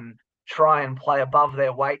will often try and play above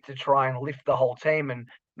their weight to try and lift the whole team and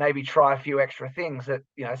maybe try a few extra things that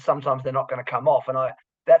sometimes they're not going to come off. And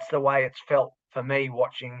that's the way it's felt for me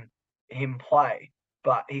watching him play.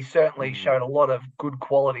 But he certainly showed a lot of good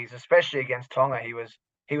qualities, especially against Tonga. He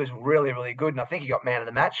was really, really good, and I think he got man of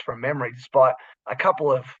the match from memory, despite a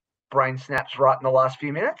couple of brain snaps right in the last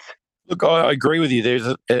few minutes. Look, I agree with you. There's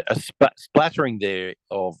a splattering there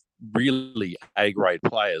of really A-grade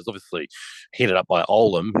players, obviously headed up by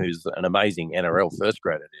Olam, who's an amazing NRL first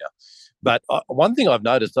grader now. But one thing I've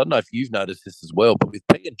noticed, I don't know if you've noticed this as well, but with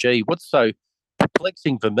PNG, what's so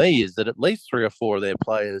perplexing for me is that at least 3 or 4 of their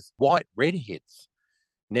players white redheads.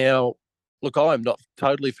 Now, look, I'm not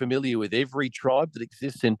totally familiar with every tribe that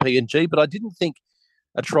exists in PNG, but I didn't think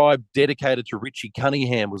a tribe dedicated to Richie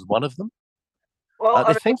Cunningham was one of them. Well,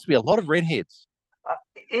 there seems to be a lot of redheads.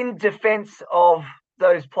 In defence of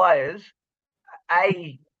those players,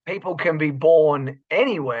 people can be born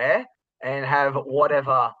anywhere and have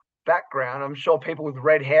whatever background. I'm sure people with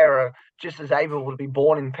red hair are just as able to be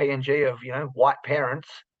born in PNG of white parents.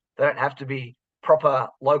 They don't have to be proper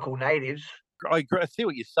local natives. I see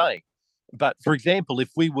what you're saying. But for example, if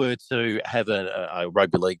we were to have a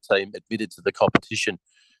rugby league team admitted to the competition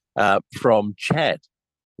from Chad,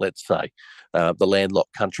 let's say, the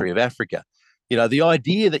landlocked country of Africa, the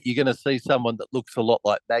idea that you're going to see someone that looks a lot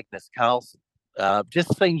like Magnus Carlsen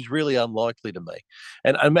just seems really unlikely to me.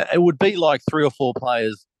 And it would be like 3 or 4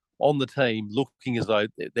 players on the team looking as though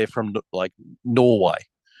they're from like Norway.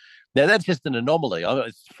 Now, that's just an anomaly.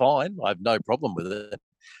 It's fine. I have no problem with it.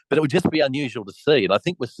 But it would just be unusual to see. And I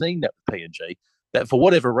think we're seeing that with PNG, that for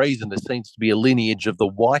whatever reason, there seems to be a lineage of the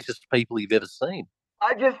whitest people you've ever seen.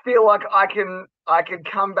 I just feel like I can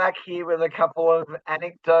come back here with a couple of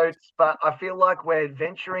anecdotes, but I feel like we're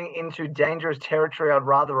venturing into dangerous territory I'd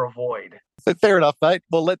rather avoid. Fair enough, mate.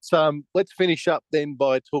 Well, let's finish up then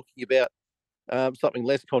by talking about something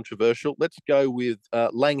less controversial. Let's go with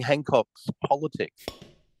Lang Hancock's politics.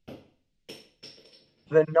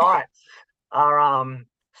 The Knights are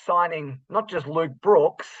signing not just Luke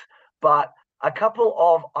Brooks, but a couple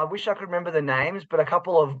of, I wish I could remember the names, but a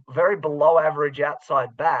couple of very below average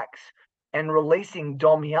outside backs, and releasing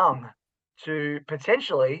Dom Young to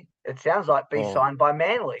potentially, it sounds like, be signed by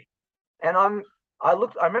Manly. And I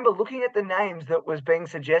remember looking at the names that was being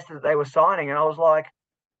suggested that they were signing, and I was like,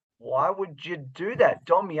 why would you do that?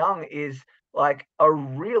 Dom Young is like a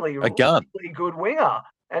really good winger.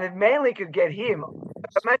 And if Manly could get him,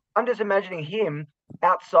 I'm just imagining him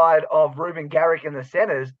outside of Ruben Garrick in the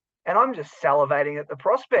centres. And I'm just salivating at the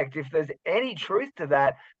prospect. If there's any truth to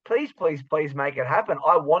that, please, please, please make it happen.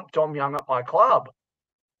 I want Dom Young at my club.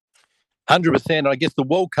 100%. I guess the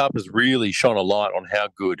World Cup has really shone a light on how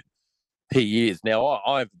good he is. Now,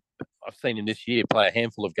 I've seen him this year play a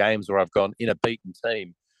handful of games where I've gone, in a beaten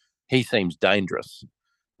team, he seems dangerous.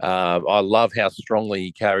 I love how strongly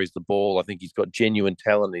he carries the ball. I think he's got genuine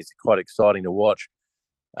talent. He's quite exciting to watch.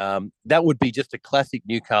 That would be just a classic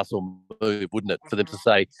Newcastle move, wouldn't it? For them to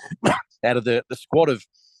say, out of the squad of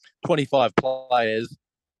 25 players,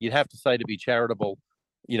 you'd have to say, to be charitable,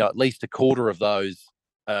 at least a quarter of those,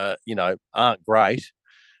 aren't great.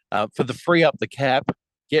 For the free up the cap,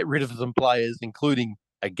 get rid of some players, including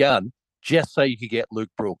a gun, just so you could get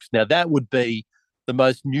Luke Brooks. Now, that would be the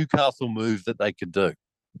most Newcastle move that they could do.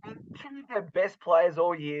 Two of their best players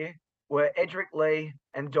all year were Edric Lee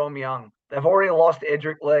and Dom Young. They've already lost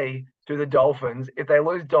Edric Lee to the Dolphins. If they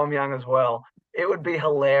lose Dom Young as well, it would be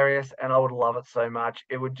hilarious, and I would love it so much.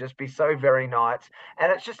 It would just be so very nice.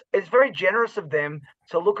 And it's very generous of them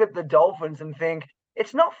to look at the Dolphins and think,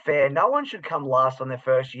 it's not fair. No one should come last on their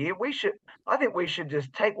first year. I think we should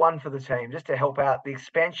just take one for the team just to help out the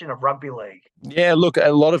expansion of rugby league. Yeah, look,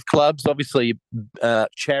 a lot of clubs, obviously,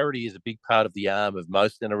 charity is a big part of the arm of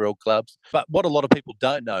most NRL clubs. But what a lot of people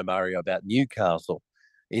don't know, Mario, about Newcastle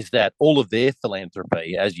is that all of their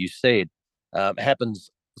philanthropy, as you said, happens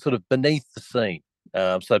sort of beneath the scene.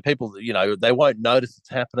 So people, they won't notice it's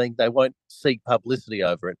happening. They won't seek publicity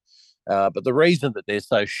over it. But the reason that they're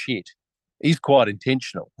so shit is quite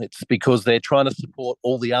intentional. It's because they're trying to support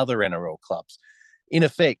all the other NRL clubs. In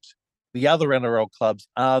effect, the other NRL clubs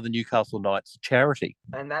are the Newcastle Knights charity.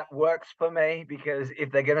 And that works for me because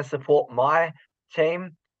if they're going to support my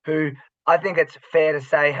team, who I think it's fair to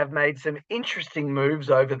say have made some interesting moves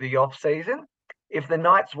over the off-season, if the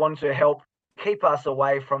Knights want to help keep us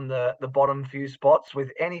away from the bottom few spots with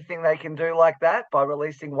anything they can do like that by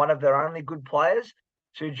releasing one of their only good players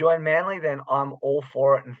to join Manly, then I'm all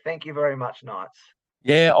for it. And thank you very much, Knights.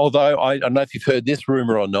 Yeah, although I don't know if you've heard this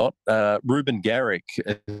rumour or not, Ruben Garrick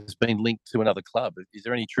has been linked to another club. Is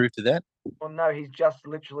there any truth to that? Well, no, he's just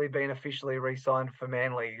literally been officially re-signed for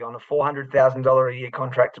Manly on a $400,000 a year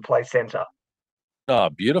contract to play centre. Oh,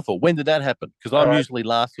 beautiful. When did that happen? Because I'm usually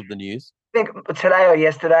last of the news. I think today or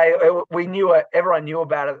yesterday. Everyone knew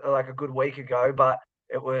about it like a good week ago, but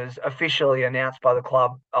it was officially announced by the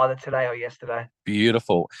club either today or yesterday.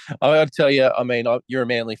 Beautiful. I got to tell you, you're a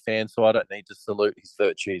Manly fan, so I don't need to salute his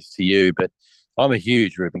virtues to you, but I'm a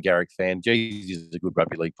huge Ruben Garrick fan. Jeez, he's a good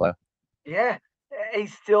rugby league player. Yeah,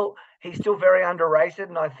 he's still very underrated,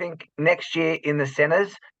 and I think next year in the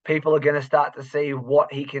centres, people are going to start to see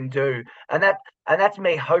what he can do, and that's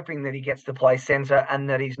me hoping that he gets to play centre and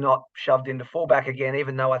that he's not shoved into fullback again.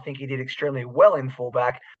 Even though I think he did extremely well in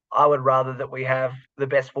fullback, I would rather that we have the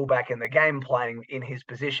best fullback in the game playing in his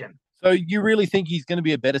position. So you really think he's going to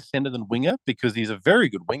be a better centre than winger? Because he's a very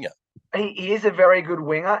good winger. He is a very good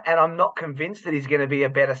winger, and I'm not convinced that he's going to be a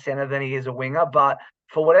better centre than he is a winger, but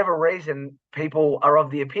for whatever reason, people are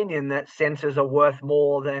of the opinion that centres are worth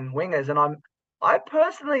more than wingers, and I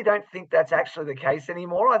personally don't think that's actually the case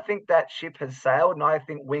anymore. I think that ship has sailed, and I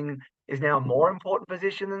think wing is now a more important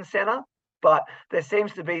position than centre. But there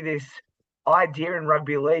seems to be this idea in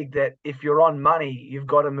rugby league that if you're on money, you've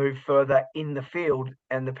got to move further in the field,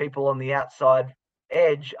 and the people on the outside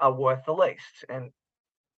edge are worth the least. And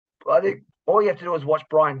I think all you have to do is watch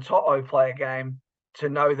Brian To'o play a game to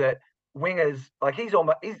know that wingers, like he's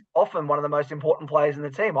often one of the most important players in the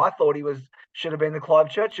team. I thought he should have been the Clive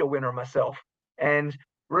Churchill winner myself. And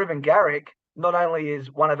Ruben Garrick not only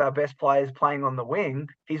is one of our best players playing on the wing,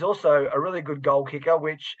 he's also a really good goal kicker,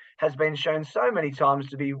 which has been shown so many times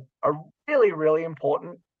to be a really, really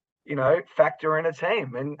important, factor in a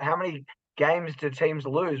team. And how many games do teams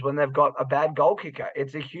lose when they've got a bad goal kicker?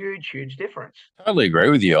 It's a huge, huge difference. Totally agree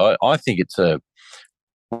with you. I think it's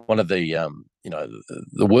one of the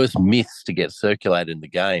the worst myths to get circulated in the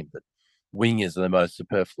game, that wingers are the most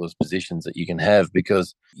superfluous positions that you can have,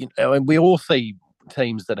 because we all see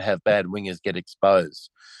teams that have bad wingers get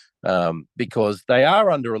exposed because they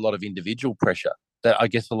are under a lot of individual pressure that I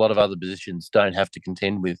guess a lot of other positions don't have to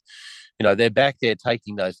contend with. They're back there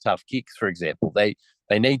taking those tough kicks, for example. They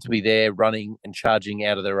need to be there running and charging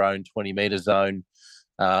out of their own 20-metre zone,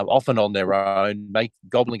 often on their own,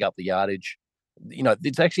 gobbling up the yardage.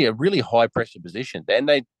 It's actually a really high pressure position, and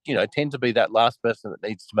they, tend to be that last person that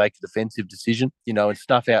needs to make a defensive decision, and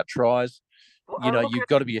snuff out tries. You've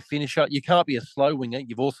got to be a finisher. You can't be a slow winger.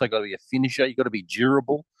 You've also got to be a finisher. You've got to be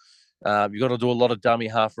durable. You've got to do a lot of dummy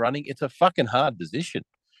half running. It's a fucking hard position.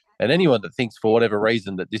 And anyone that thinks for whatever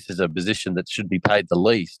reason that this is a position that should be paid the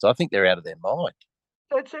least, I think they're out of their mind.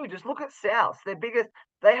 So too, just look at South.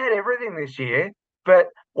 They had everything this year, but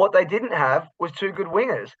what they didn't have was two good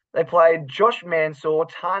wingers. They played Josh Mansour,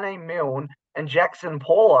 Tane Milne, and Jackson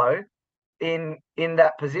Paulo in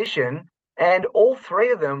that position, and all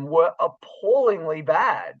three of them were appallingly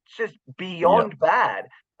bad, just beyond bad.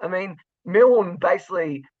 I mean, Milne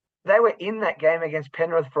basically, they were in that game against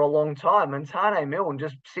Penrith for a long time, and Tane Milne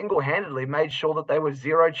just single-handedly made sure that they were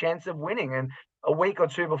zero chance of winning. And a week or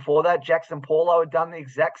two before that, Jackson Paulo had done the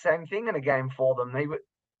exact same thing in a game for them.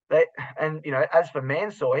 As for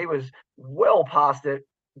Mansour, he was well past it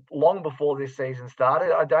long before this season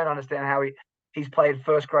started. I don't understand how he's played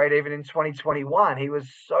first grade even in 2021. He was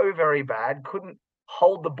so very bad, couldn't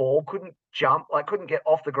hold the ball, couldn't jump, couldn't get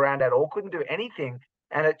off the ground at all, couldn't do anything.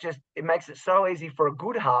 And it makes it so easy for a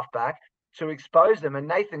good halfback to expose them. And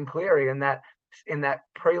Nathan Cleary in that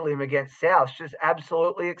prelim against South just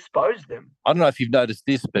absolutely exposed them. I don't know if you've noticed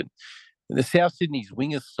this, but the South Sydney's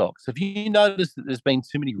wingers socks, have you noticed that there's been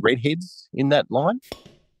too many redheads in that line?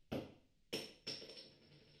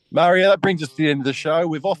 Mario, that brings us to the end of the show.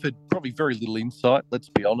 We've offered probably very little insight, let's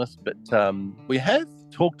be honest, but we have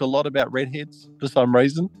talked a lot about redheads for some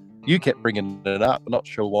reason. You kept bringing it up, I'm not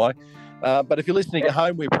sure why. But if you're listening at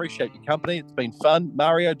home, we appreciate your company. It's been fun.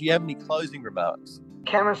 Mario, do you have any closing remarks?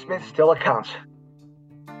 Cameron Smith's still a cunt.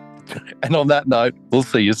 And on that note, we'll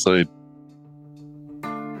see you soon.